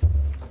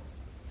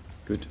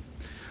 Good.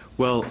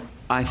 Well,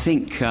 I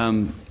think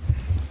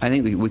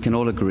we can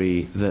all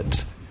agree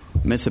that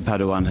Mr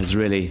Padoan has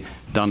really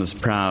done us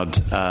proud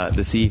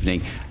this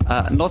evening,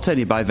 not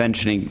only by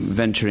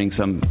venturing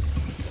some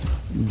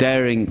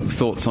daring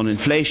thoughts on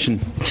inflation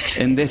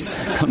in this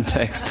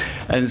context,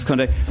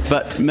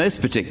 but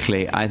most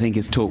particularly, I think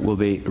his talk will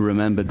be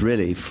remembered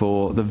really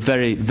for the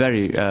very,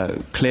 very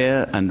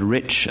clear and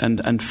rich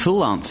and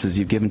full answers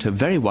you've given to a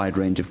very wide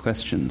range of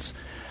questions.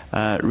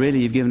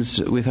 Really,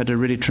 we've had a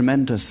really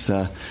tremendous,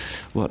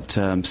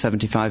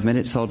 75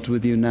 minutes odd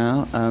with you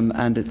now,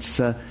 and it's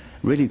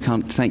really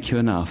can't thank you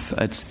enough.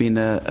 It's been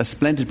a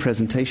splendid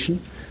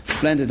presentation,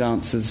 splendid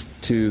answers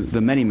to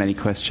the many, many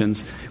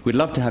questions. We'd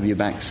love to have you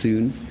back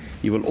soon.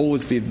 You will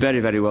always be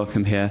very, very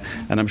welcome here,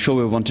 and I'm sure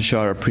we'll want to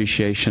show our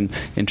appreciation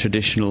in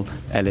traditional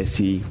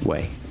LSE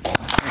way.